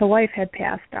 the wife had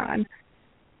passed on.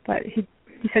 But he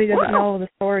said he doesn't know the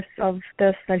source of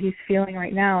this that he's feeling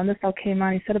right now, and this all came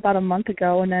on, he said, about a month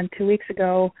ago, and then 2 weeks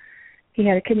ago, he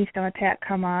had a kidney stone attack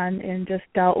come on and just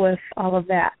dealt with all of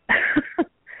that.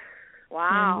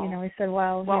 Wow. And, he said,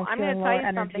 well, I'm going to tell you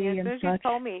something. As soon as you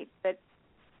told me that,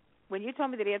 when you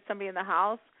told me that he had somebody in the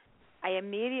house, I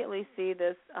immediately see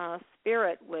this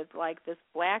spirit with, like, this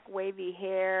black wavy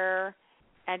hair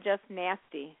and just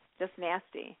nasty.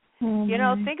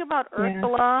 Mm-hmm. Think about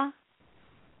Ursula,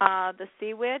 the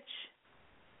sea witch.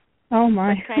 Oh,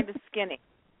 my. But kind of skinny.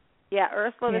 Yeah,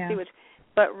 Ursula the sea witch.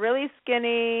 But really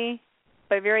skinny,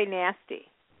 but very nasty.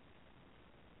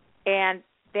 And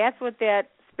that's what that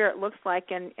spirit looks like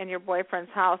in your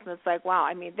boyfriend's house. And it's like, wow,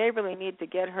 I mean, they really need to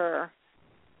get her,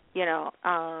 get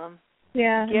her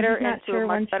into a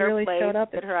much better really place, showed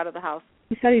up. get her out of the house.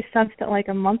 He said he sensed it like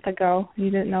a month ago. He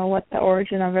didn't know what the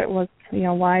origin of it was,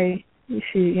 why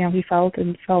he felt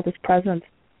his presence.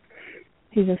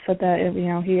 He just said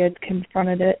that, he had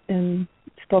confronted it and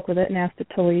spoke with it and asked it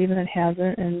to leave, and it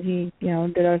hasn't, and he,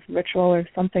 did a ritual or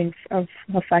something of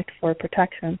effect for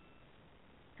protection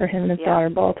for him and his daughter,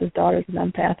 both. His daughter's an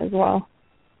empath as well.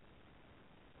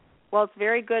 Well, it's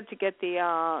very good to get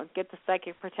the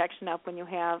psychic protection up when you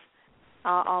have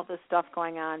all this stuff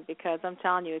going on, because I'm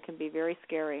telling you, it can be very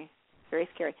scary. Very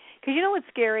scary. Because you know what's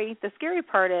scary? The scary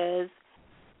part is,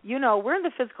 we're in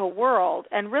the physical world,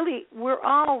 and really, we're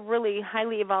all really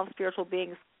highly evolved spiritual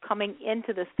beings coming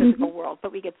into this physical world,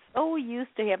 but we get so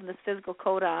used to having this physical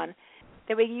coat on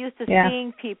that we get used to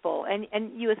seeing people, and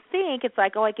you think it's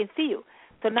like, oh, I can see you.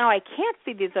 So now I can't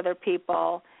see these other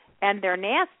people, and they're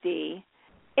nasty.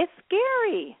 It's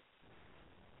scary.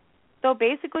 So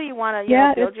basically, you want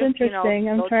to, it's interesting.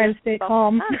 I'm trying to stay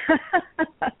calm.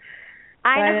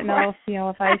 I didn't know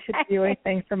if I should do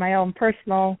anything for my own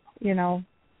personal,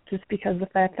 just because of the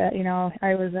fact that,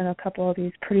 I was in a couple of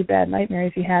these pretty bad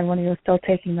nightmares he had when he was still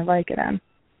taking the Vicodin.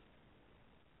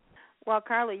 Well,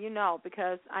 Carly,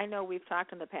 because I know we've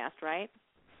talked in the past, right?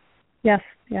 Yes,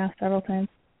 several times.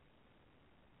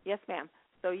 Yes, ma'am.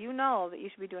 So you know that you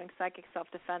should be doing psychic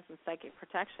self-defense and psychic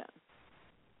protection.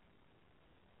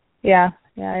 Yeah.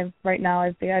 Right now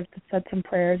I've said some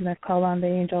prayers, and I've called on the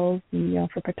angels,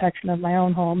 and, for protection of my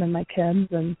own home and my kids,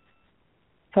 and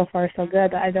so far so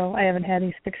good. I haven't had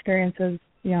these experiences,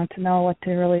 to know what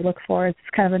to really look for. It's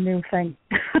kind of a new thing.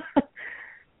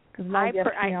 Because my gift,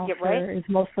 is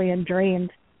mostly in dreams.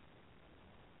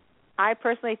 I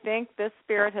personally think this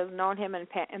spirit has known him in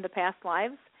the past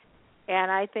lives,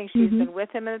 and I think she's been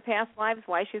with him in the past lives.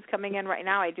 Why she's coming in right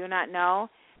now, I do not know,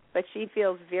 but she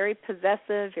feels very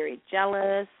possessive, very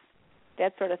jealous,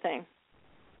 that sort of thing.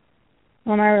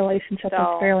 Well, my relationship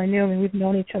is fairly new. I mean, we've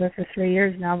known each other for 3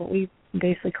 years now, but we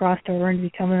basically crossed over into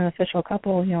becoming an official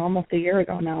couple, almost a year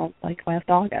ago now, like last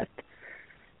August.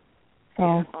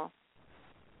 So beautiful.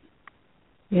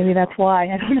 Maybe that's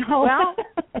why. I don't know. Well,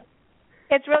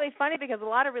 it's really funny because a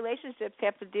lot of relationships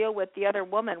have to deal with the other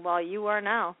woman, while you are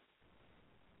now.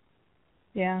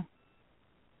 Yeah.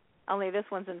 Only this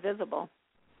one's invisible.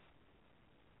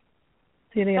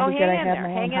 See, the other I have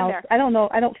my own house. I don't know.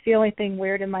 I don't feel anything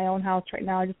weird in my own house right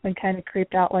now. I've just been kind of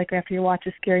creeped out. Like after you watch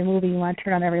a scary movie, you want to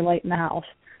turn on every light in the house.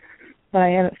 But I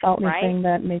haven't felt anything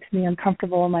that makes me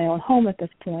uncomfortable in my own home at this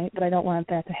point. But I don't want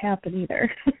that to happen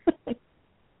either.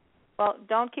 Well,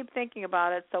 don't keep thinking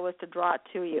about it so as to draw it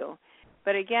to you.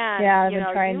 But again, I've been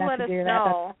trying not to do that.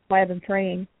 That's why I've been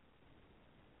praying.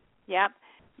 Yep.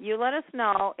 You let us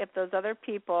know if those other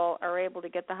people are able to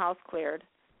get the house cleared.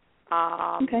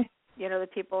 Okay. The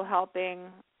people helping.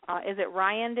 Is it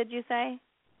Ryan, did you say?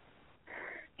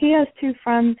 He has 2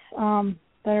 friends that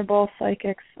are both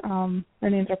psychics.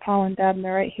 Their names are Paul and Deb, and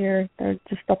they're right here. They're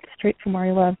just up the street from where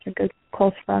he lives. They're good,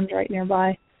 close friends right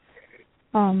nearby.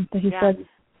 But he said,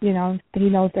 that he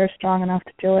knows they're strong enough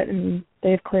to do it, and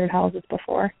they've cleared houses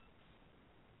before.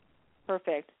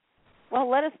 Perfect. Well,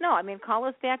 let us know. I mean, call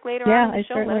us back later on in the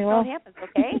show. Let us know what happens,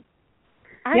 okay?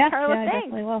 All right, Carla, thanks. I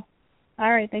definitely will.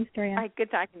 All right, thanks, Dorian. All right,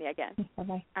 good talking to you again.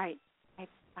 Bye-bye. All right. Bye.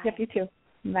 Yep, you too.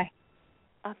 Bye.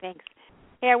 Oh, thanks.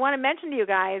 Hey, I want to mention to you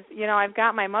guys, I've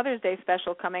got my Mother's Day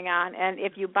special coming on, and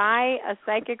if you buy a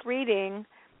psychic reading,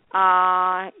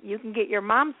 you can get your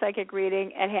mom's psychic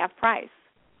reading at half price.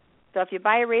 So if you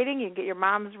buy a reading, you can get your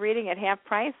mom's reading at half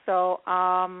price. So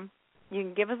you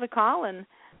can give us a call and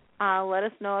let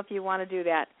us know if you want to do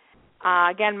that.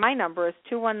 Again, my number is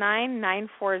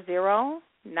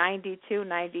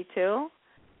 219-940-9292.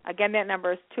 Again, that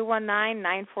number is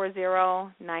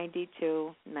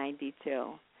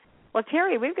 219-940-9292. Well,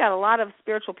 Terry, we've got a lot of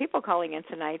spiritual people calling in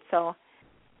tonight, so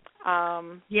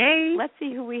yay! Let's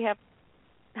see who we have.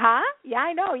 Huh? Yeah,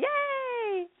 I know.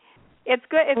 Yay! It's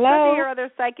good. It's Hello? good to hear other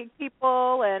psychic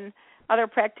people and other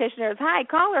practitioners. Hi,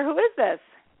 caller. Who is this?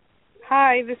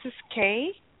 Hi, this is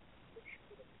Kay.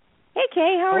 Hey,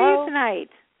 Kay. How are you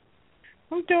tonight?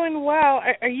 I'm doing well.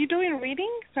 Are you doing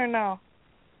readings or no?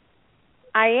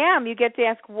 I am. You get to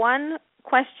ask one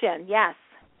question. Yes.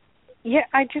 Yeah,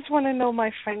 I just want to know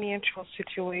my financial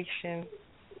situation.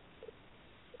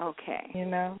 Okay. You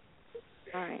know?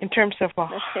 All right. In terms of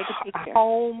Let's take a peek here.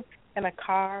 home and a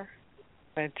car,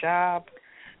 a job.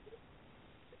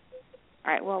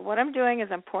 All right. Well, what I'm doing is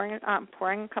I'm pouring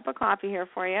a cup of coffee here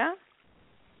for you.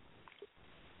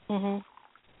 Mhm.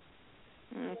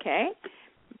 Okay.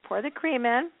 Pour the cream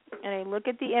in, and I look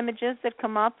at the images that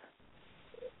come up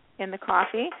in the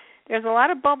coffee. There's a lot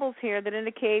of bubbles here that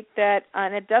indicate that,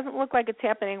 and it doesn't look like it's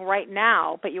happening right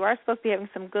now, but you are supposed to be having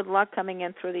some good luck coming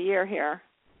in through the year here.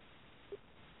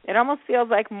 It almost feels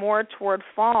like more toward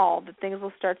fall that things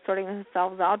will start sorting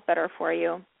themselves out better for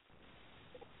you.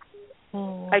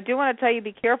 I do want to tell you,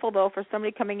 be careful, though, for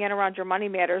somebody coming in around your money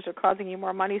matters or causing you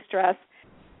more money stress.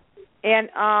 And,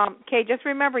 Kay, just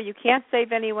remember, you can't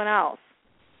save anyone else.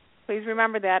 Please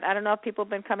remember that. I don't know if people have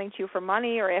been coming to you for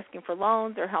money or asking for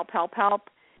loans or help.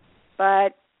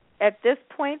 But at this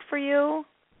point for you,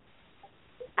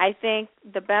 I think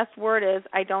the best word is,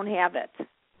 I don't have it.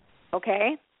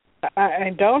 Okay?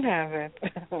 I don't have it.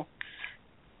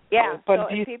 Yeah. But so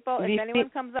if anyone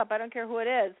comes up, I don't care who it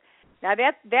is. Now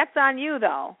that's on you,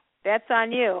 though. That's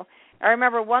on you. I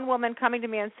remember one woman coming to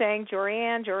me and saying,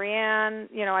 Jorianne,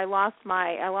 you know, I lost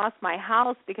my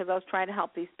house because I was trying to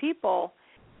help these people.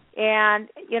 And,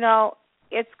 you know,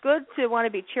 it's good to want to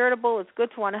be charitable. It's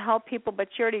good to want to help people, but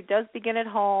charity does begin at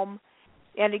home.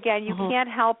 And, again, you can't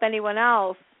help anyone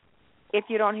else if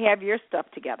you don't have your stuff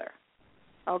together.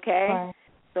 Okay? Right.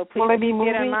 So please keep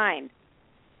it in mind.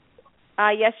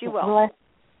 Yes, you will.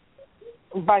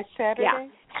 By Saturday? Yeah.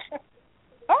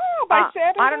 Oh, by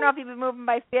Saturday? I don't know if you'll be moving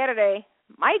by Saturday.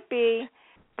 Might be.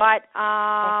 But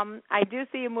I do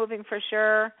see you moving for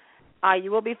sure.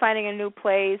 You will be finding a new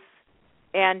place.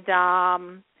 And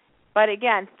but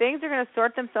again, things are going to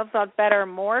sort themselves out better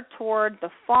more toward the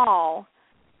fall.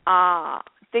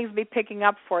 Things will be picking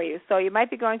up for you. So you might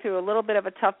be going through a little bit of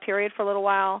a tough period for a little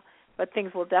while, but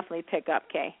things will definitely pick up,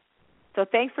 Kay. So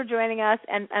thanks for joining us,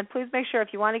 and please make sure if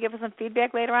you want to give us some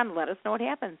feedback later on, let us know what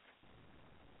happens.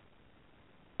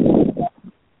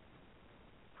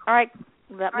 All right,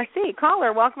 let me see.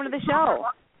 Caller, welcome to the show.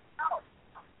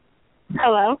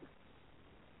 Hello.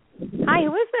 Hi,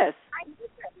 who is this?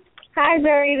 Hi,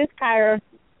 Barry. This is Kyra.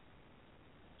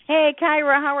 Hey,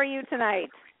 Kyra, how are you tonight?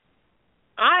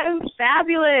 I'm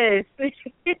fabulous. Yay!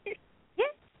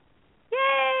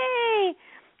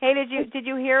 Hey, did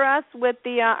you hear us with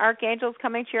the archangels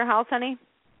coming to your house, honey?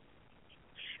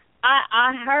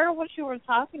 I heard what you were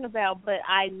talking about, but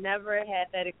I never had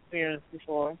that experience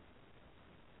before.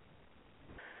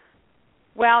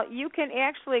 Well, you can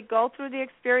actually go through the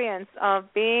experience of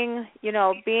being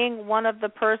one of the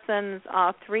person's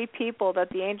 3 people that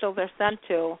the angels are sent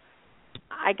to.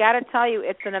 I got to tell you,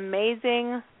 it's an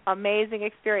amazing, amazing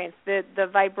experience. The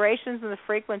vibrations and the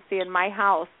frequency in my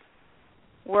house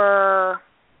were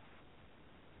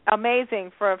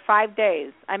amazing for 5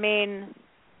 days. I mean,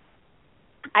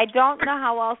 I don't know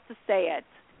how else to say it.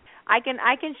 I can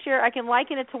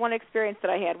liken it to one experience that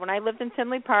I had when I lived in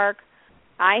Tinley Park.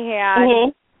 I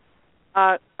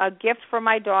had a gift for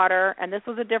my daughter, and this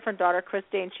was a different daughter,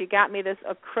 Christine. She got me this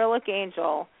acrylic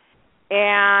angel,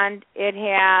 and it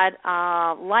had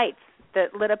lights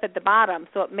that lit up at the bottom,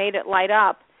 so it made it light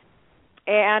up.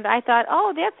 And I thought,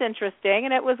 oh, that's interesting,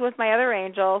 and it was with my other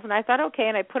angels, and I thought, okay,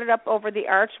 and I put it up over the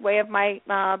archway of my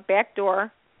back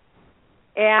door.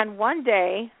 And one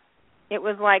day, it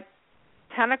was like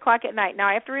 10 o'clock at night. Now,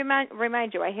 I have to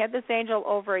remind you, I had this angel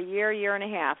over a year and a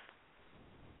half.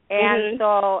 And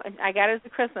so I got it as a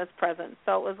Christmas present.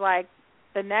 So it was like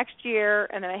the next year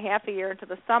and then a half a year into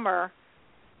the summer,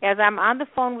 as I'm on the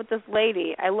phone with this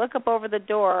lady, I look up over the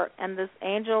door, and this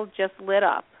angel just lit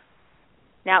up.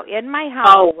 Now, in my house,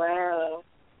 oh, wow,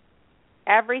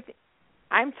 everything,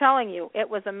 I'm telling you, it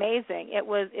was amazing. It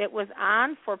was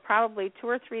on for probably 2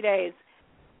 or 3 days.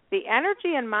 The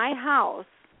energy in my house,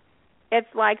 it's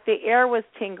like the air was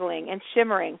tingling and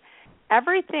shimmering.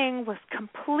 Everything was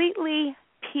completely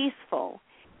peaceful.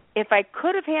 If I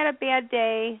could have had a bad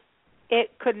day,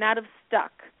 it could not have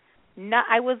stuck.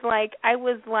 I was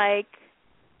like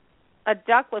a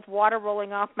duck with water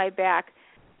rolling off my back.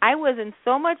 I was in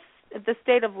so much the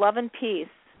state of love and peace.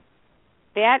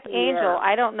 That angel,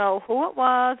 I don't know who it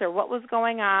was or what was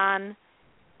going on,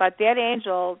 but that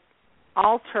angel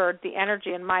altered the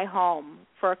energy in my home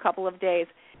for a couple of days.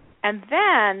 And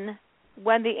then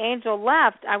when the angel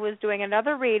left, I was doing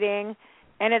another reading,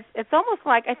 and it's almost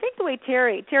like, I think the way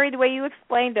Terry, the way you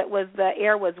explained it was the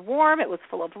air was warm, it was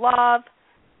full of love.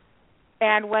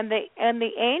 And when the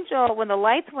angel, when the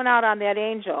lights went out on that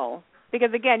angel,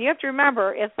 because again, you have to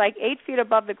remember, it's like 8 feet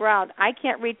above the ground. I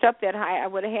can't reach up that high. I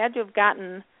would have had to have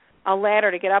gotten a ladder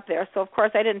to get up there. So of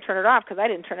course I didn't turn it off because I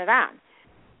didn't turn it on.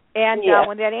 And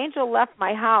when that angel left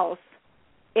my house,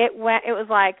 it was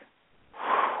like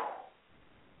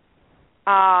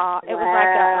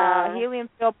a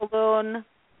helium-filled balloon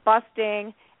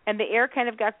busting, and the air kind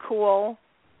of got cool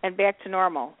and back to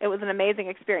normal. It was an amazing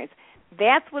experience.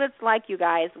 That's what it's like, you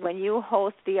guys, when you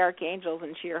host the archangels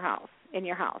in your house.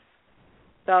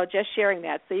 So just sharing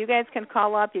that. So you guys can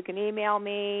call up. You can email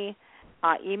me,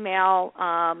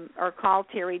 or call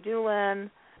Terry Doolin,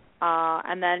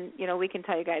 and then we can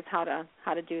tell you guys how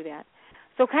to do that.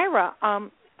 So Kyra,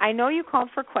 I know you called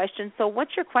for questions. So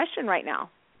what's your question right now?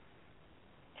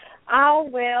 Oh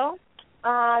well,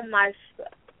 my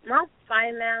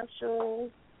financial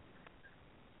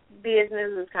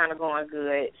business is kind of going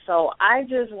good. So I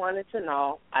just wanted to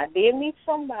know. I did meet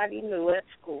somebody new at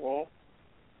school.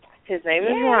 His name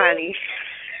is Ronnie.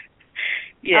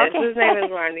 Yes, okay. His name is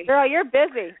Ronnie. Girl, you're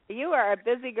busy. You are a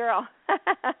busy girl.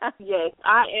 Yes,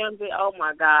 I am. Oh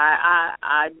my God,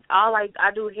 I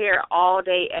do hair all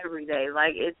day, every day.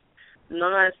 Like it's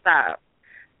nonstop.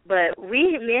 But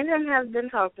me and him have been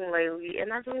talking lately,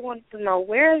 and I just wanted to know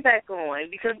where is that going?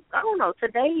 Because I don't know.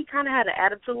 Today he kind of had an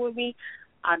attitude with me.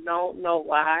 I don't know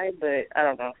why, but I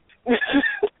don't know.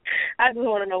 I just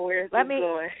want to know where it's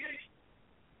going.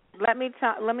 Let me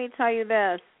tell you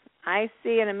this. I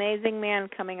see an amazing man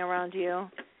coming around you,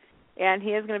 and he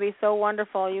is going to be so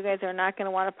wonderful. You guys are not going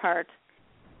to want to part.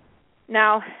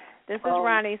 Now, this is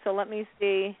Ronnie, so let me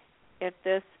see if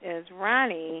this is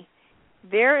Ronnie.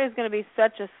 There is going to be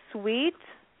such a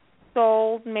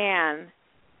sweet-souled man,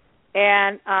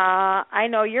 and I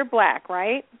know you're black,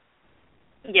 right?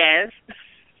 Yes.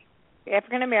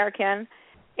 African-American,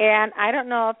 and I don't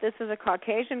know if this is a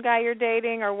Caucasian guy you're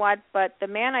dating or what, but the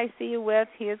man I see you with,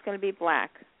 he is going to be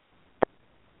black.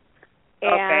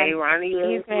 Okay, Ronnie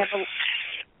is.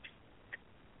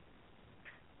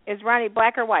 Is Ronnie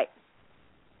black or white?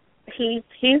 He's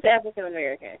African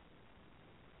American.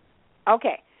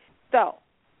 Okay, so.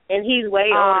 And he's way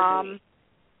older than me.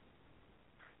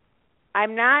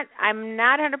 I'm not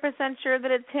 100% sure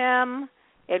that it's him.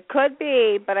 It could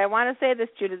be, but I want to say this,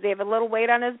 Jude. Does he have a little weight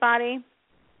on his body?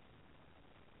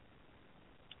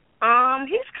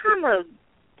 He's kind of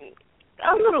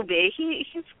a little bit.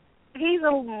 He's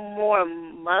a more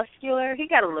muscular. He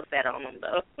got a little fat on him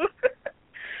though.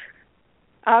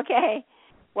 Okay.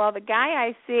 Well, the guy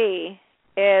I see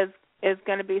is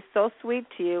going to be so sweet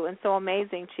to you and so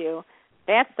amazing to you.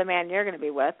 That's the man you're going to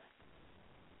be with.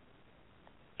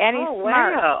 And he's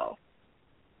smart. Wow.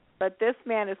 But this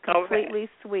man is completely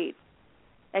sweet,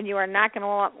 and you are not going to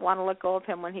want to let go of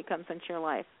him when he comes into your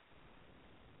life.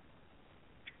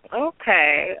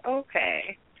 Okay.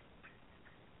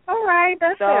 All right,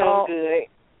 that sounds good.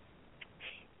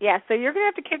 Yeah, so you're going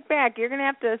to have to kick back. You're going to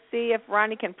have to see if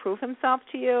Ronnie can prove himself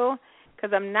to you,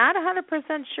 because I'm not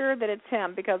 100% sure that it's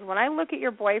him, because when I look at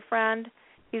your boyfriend,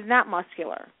 he's not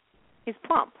muscular. He's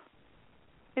plump.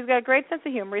 He's got a great sense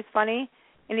of humor. He's funny,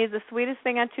 and he's the sweetest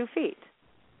thing on 2 feet.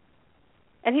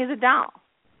 And he's a doll.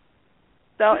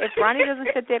 So if Ronnie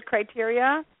doesn't fit that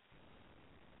criteria,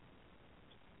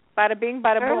 bada bing,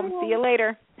 bada boom. See you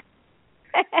later.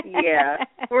 Yeah.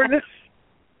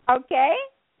 Okay?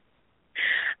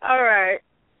 All right.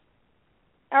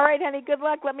 All right, honey. Good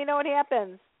luck. Let me know what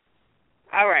happens.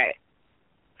 All right.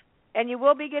 And you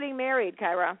will be getting married,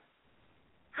 Kyra.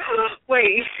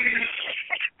 Wait.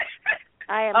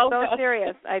 I am so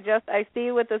serious. I see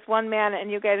you with this one man, and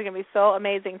you guys are going to be so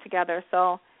amazing together.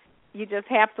 So you just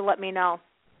have to let me know.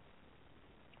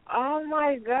 Oh,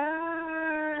 my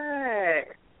God.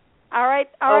 All right,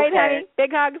 honey.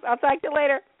 Big hugs. I'll talk to you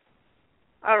later.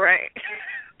 All right.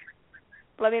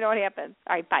 Let me know what happens.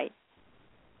 All right, bye.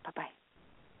 Bye-bye.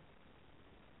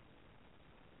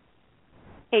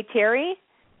 Hey, Terry?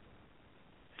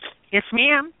 Yes,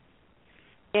 ma'am.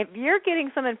 If you're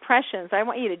getting some impressions, I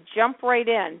want you to jump right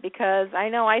in, because I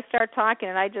know I start talking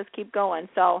and I just keep going.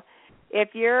 So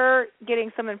if you're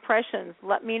getting some impressions,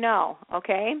 let me know,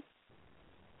 okay?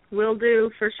 Will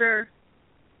do, for sure.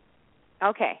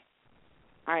 Okay.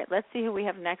 All right, let's see who we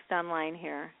have next online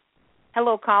here.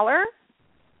 Hello, caller?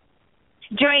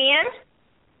 Joanne?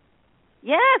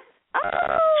 Yes.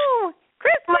 Oh,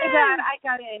 Kristen. Oh, my God, I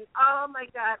got in. Oh, my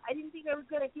God. I didn't think I was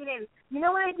going to get in. You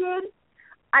know what I did?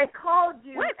 I called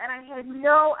you, and I had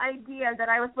no idea that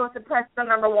I was supposed to press the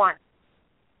number 1.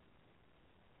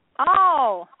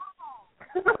 Oh.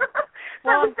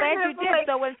 Well, I'm glad you did.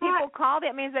 So when people call,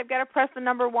 that means they've got to press the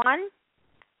number 1?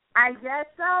 I guess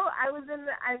so. I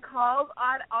called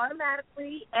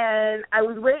automatically, and I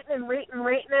was waiting, and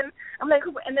I'm like,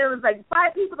 and there was like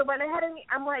 5 people that went ahead of me.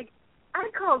 I'm like, I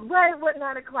called right at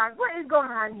 9 o'clock. What is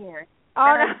going on here? Oh,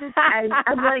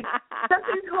 I'm like,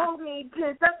 something told me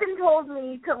to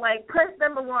like press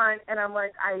number 1, and I'm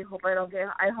like, I hope I don't get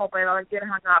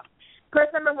hung up.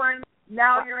 Press number 1.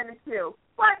 Now you're in the queue.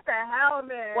 What the hell,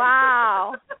 man?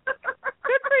 Wow.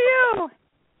 Good for you.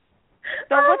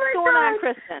 So what's going on,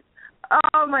 Kristen?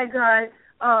 Oh my God.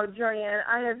 Oh, Joanne,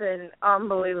 I have been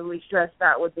unbelievably stressed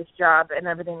out with this job and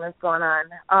everything that's going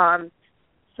on.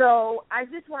 So I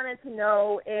just wanted to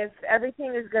know if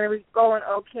everything is going to be going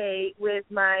okay with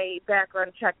my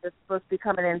background check that's supposed to be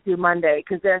coming in through Monday,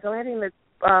 because that's the only thing that's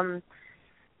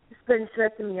been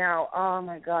stressing me out. Oh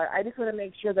my God! I just want to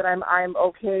make sure that I'm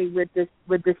okay with this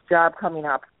job coming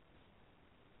up.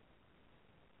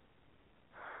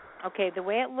 Okay, the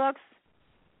way it looks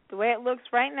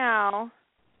right now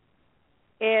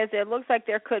is it looks like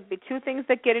there could be 2 things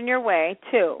that get in your way.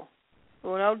 2,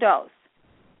 uno, dos.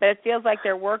 But it feels like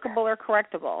they're workable or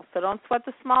correctable. So don't sweat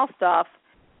the small stuff.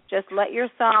 Just let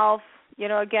yourself,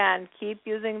 again, keep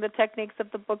using the techniques of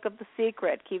the Book of the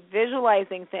Secret. Keep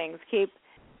visualizing things. Keep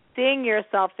seeing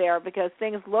yourself there, because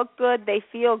things look good, they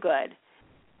feel good.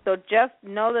 So just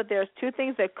know that there's 2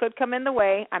 things that could come in the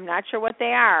way. I'm not sure what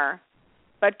they are,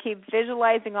 but keep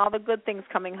visualizing all the good things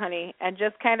coming, honey, and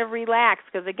just kind of relax,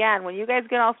 because, again, when you guys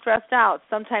get all stressed out,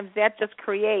 sometimes that just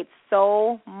creates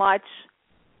so much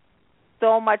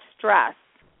stress.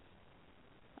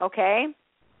 Okay?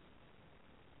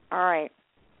 All right.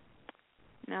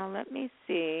 Now let me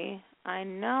see. I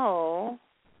know.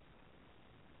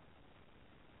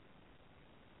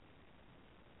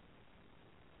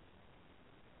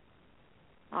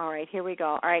 All right, here we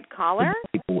go. All right, caller.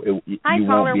 Hi,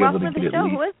 caller. Welcome to the show.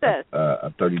 Who is this?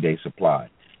 A 30-day supply.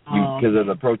 Because of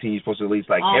the protein, you're supposed to at least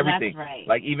everything. That's right.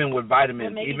 Like even with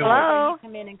vitamins, so even hello? you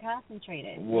come in and concentrate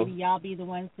it. Well, maybe y'all be the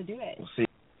ones to do it. We'll see.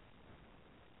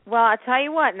 Well, I'll tell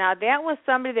you what. Now that was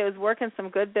somebody that was working some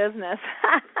good business.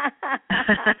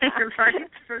 Right,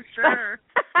 for sure.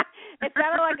 It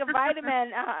sounded like a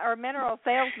vitamin or mineral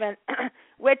salesman,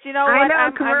 which what?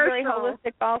 I'm very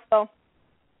holistic also.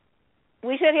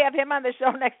 We should have him on the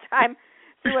show next time.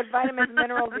 See what vitamins and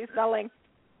minerals he's selling.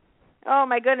 Oh,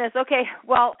 my goodness. Okay.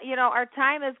 Well, our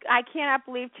time is, I cannot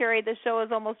believe, Terry, the show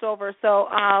is almost over. So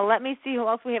let me see who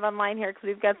else we have online here, because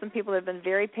we've got some people that have been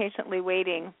very patiently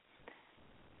waiting.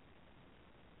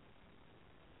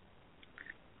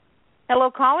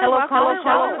 Hello, caller. Hello, caller.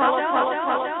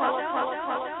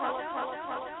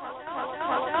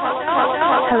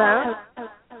 Hello.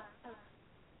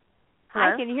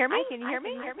 Hi, can you hear me?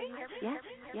 Yes.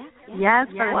 Yes,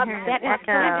 but that is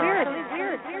weird.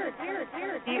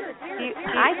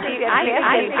 I think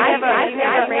I have a radio.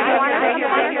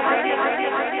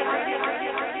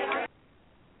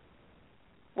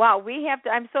 Wow, we have to.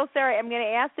 I'm so sorry. I'm going to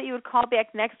ask that you would call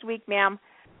back next week, ma'am.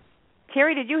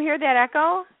 Terry, did you hear that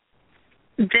echo?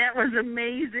 That was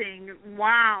amazing.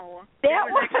 Wow. That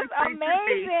was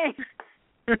amazing.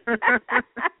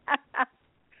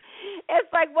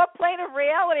 It's like, what plane of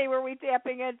reality were we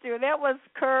tapping into? That was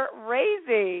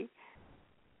crazy.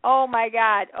 Oh my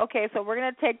God. Okay, so we're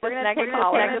gonna take this next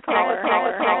caller.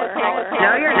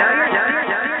 No, you're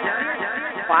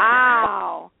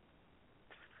not.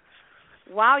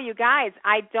 Wow, you guys.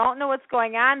 I don't know what's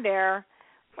going on there.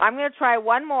 I'm gonna try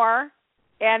one more,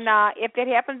 and if it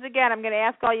happens again, I'm gonna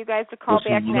ask all you guys to call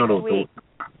back next week.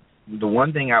 The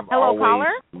one thing I've always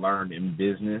learned in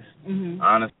business,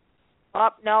 honestly. Oh,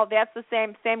 no, that's the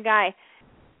same guy.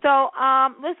 So,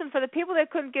 listen, for the people that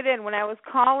couldn't get in, when I was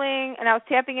calling and I was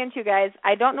tapping into you guys,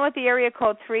 I don't know what the area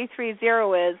code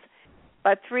 330 is,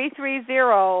 but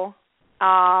 330,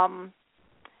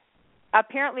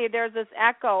 apparently there's this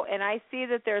echo, and I see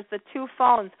that there's the 2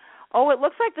 phones. Oh, it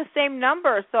looks like the same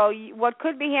number. So what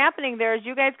could be happening there is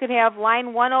you guys could have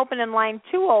line 1 open and line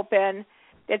 2 open.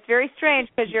 It's very strange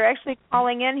because you're actually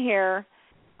calling in here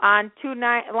on 2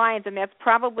 lines, and that's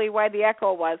probably why the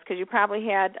echo was, because you probably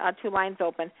had 2 lines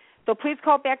open. So please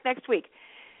call back next week.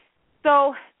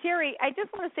 So, Terry, I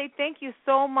just want to say thank you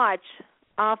so much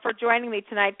for joining me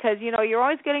tonight, because, you're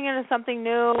always getting into something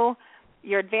new.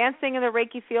 You're advancing in the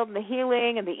Reiki field and the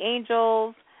healing and the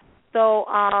angels. So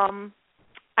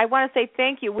I want to say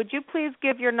thank you. Would you please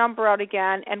give your number out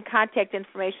again and contact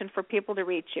information for people to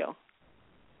reach you?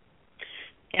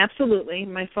 Absolutely.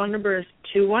 My phone number is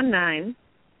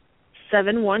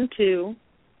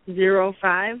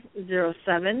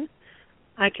 219-712-0507.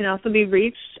 I can also be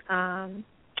reached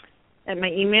at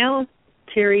my email,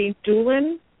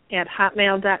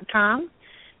 terrydulin@hotmail.com.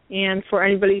 And for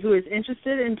anybody who is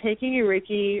interested in taking a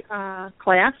Reiki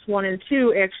class, 1 and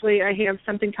 2, actually, I have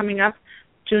something coming up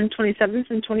June 27th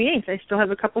and 28th. I still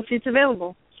have a couple seats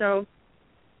available. So,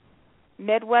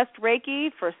 Midwest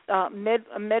Reiki for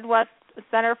Midwest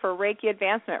Center for Reiki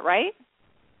Advancement, right?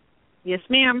 Yes,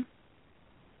 ma'am.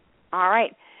 All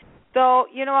right. So,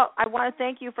 you know what, I want to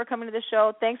thank you for coming to the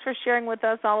show. Thanks for sharing with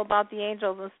us all about the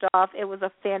angels and stuff. It was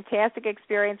a fantastic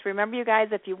experience. Remember, you guys,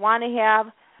 if you want to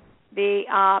have the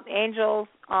angels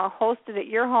hosted at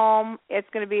your home, it's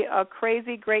going to be a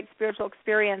crazy, great spiritual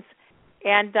experience.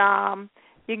 And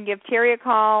you can give Terry a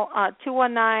call,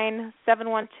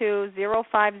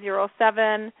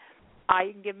 219-712-0507.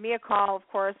 You can give me a call, of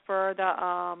course, for the,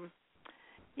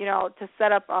 to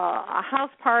set up a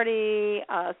house party,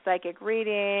 a psychic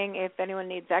reading, if anyone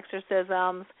needs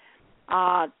exorcisms.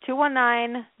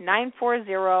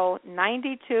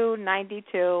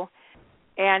 219-940-9292.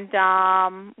 And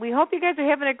we hope you guys are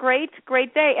having a great,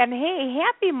 great day. And, hey,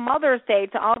 happy Mother's Day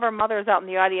to all of our mothers out in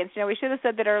the audience. We should have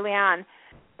said that early on.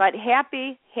 But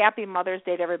happy, happy Mother's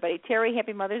Day to everybody. Terry,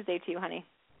 happy Mother's Day to you, honey.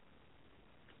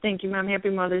 Thank you, Mom. Happy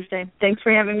Mother's Day. Thanks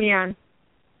for having me on.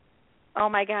 Oh,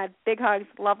 my God. Big hugs.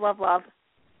 Love, love, love.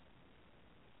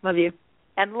 Love you.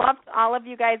 And love to all of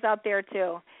you guys out there,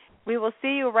 too. We will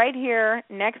see you right here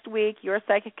next week, Your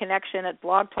Psychic Connection at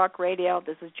Blog Talk Radio.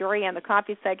 This is Jorianne, the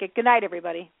Coffee Psychic. Good night,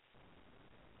 everybody.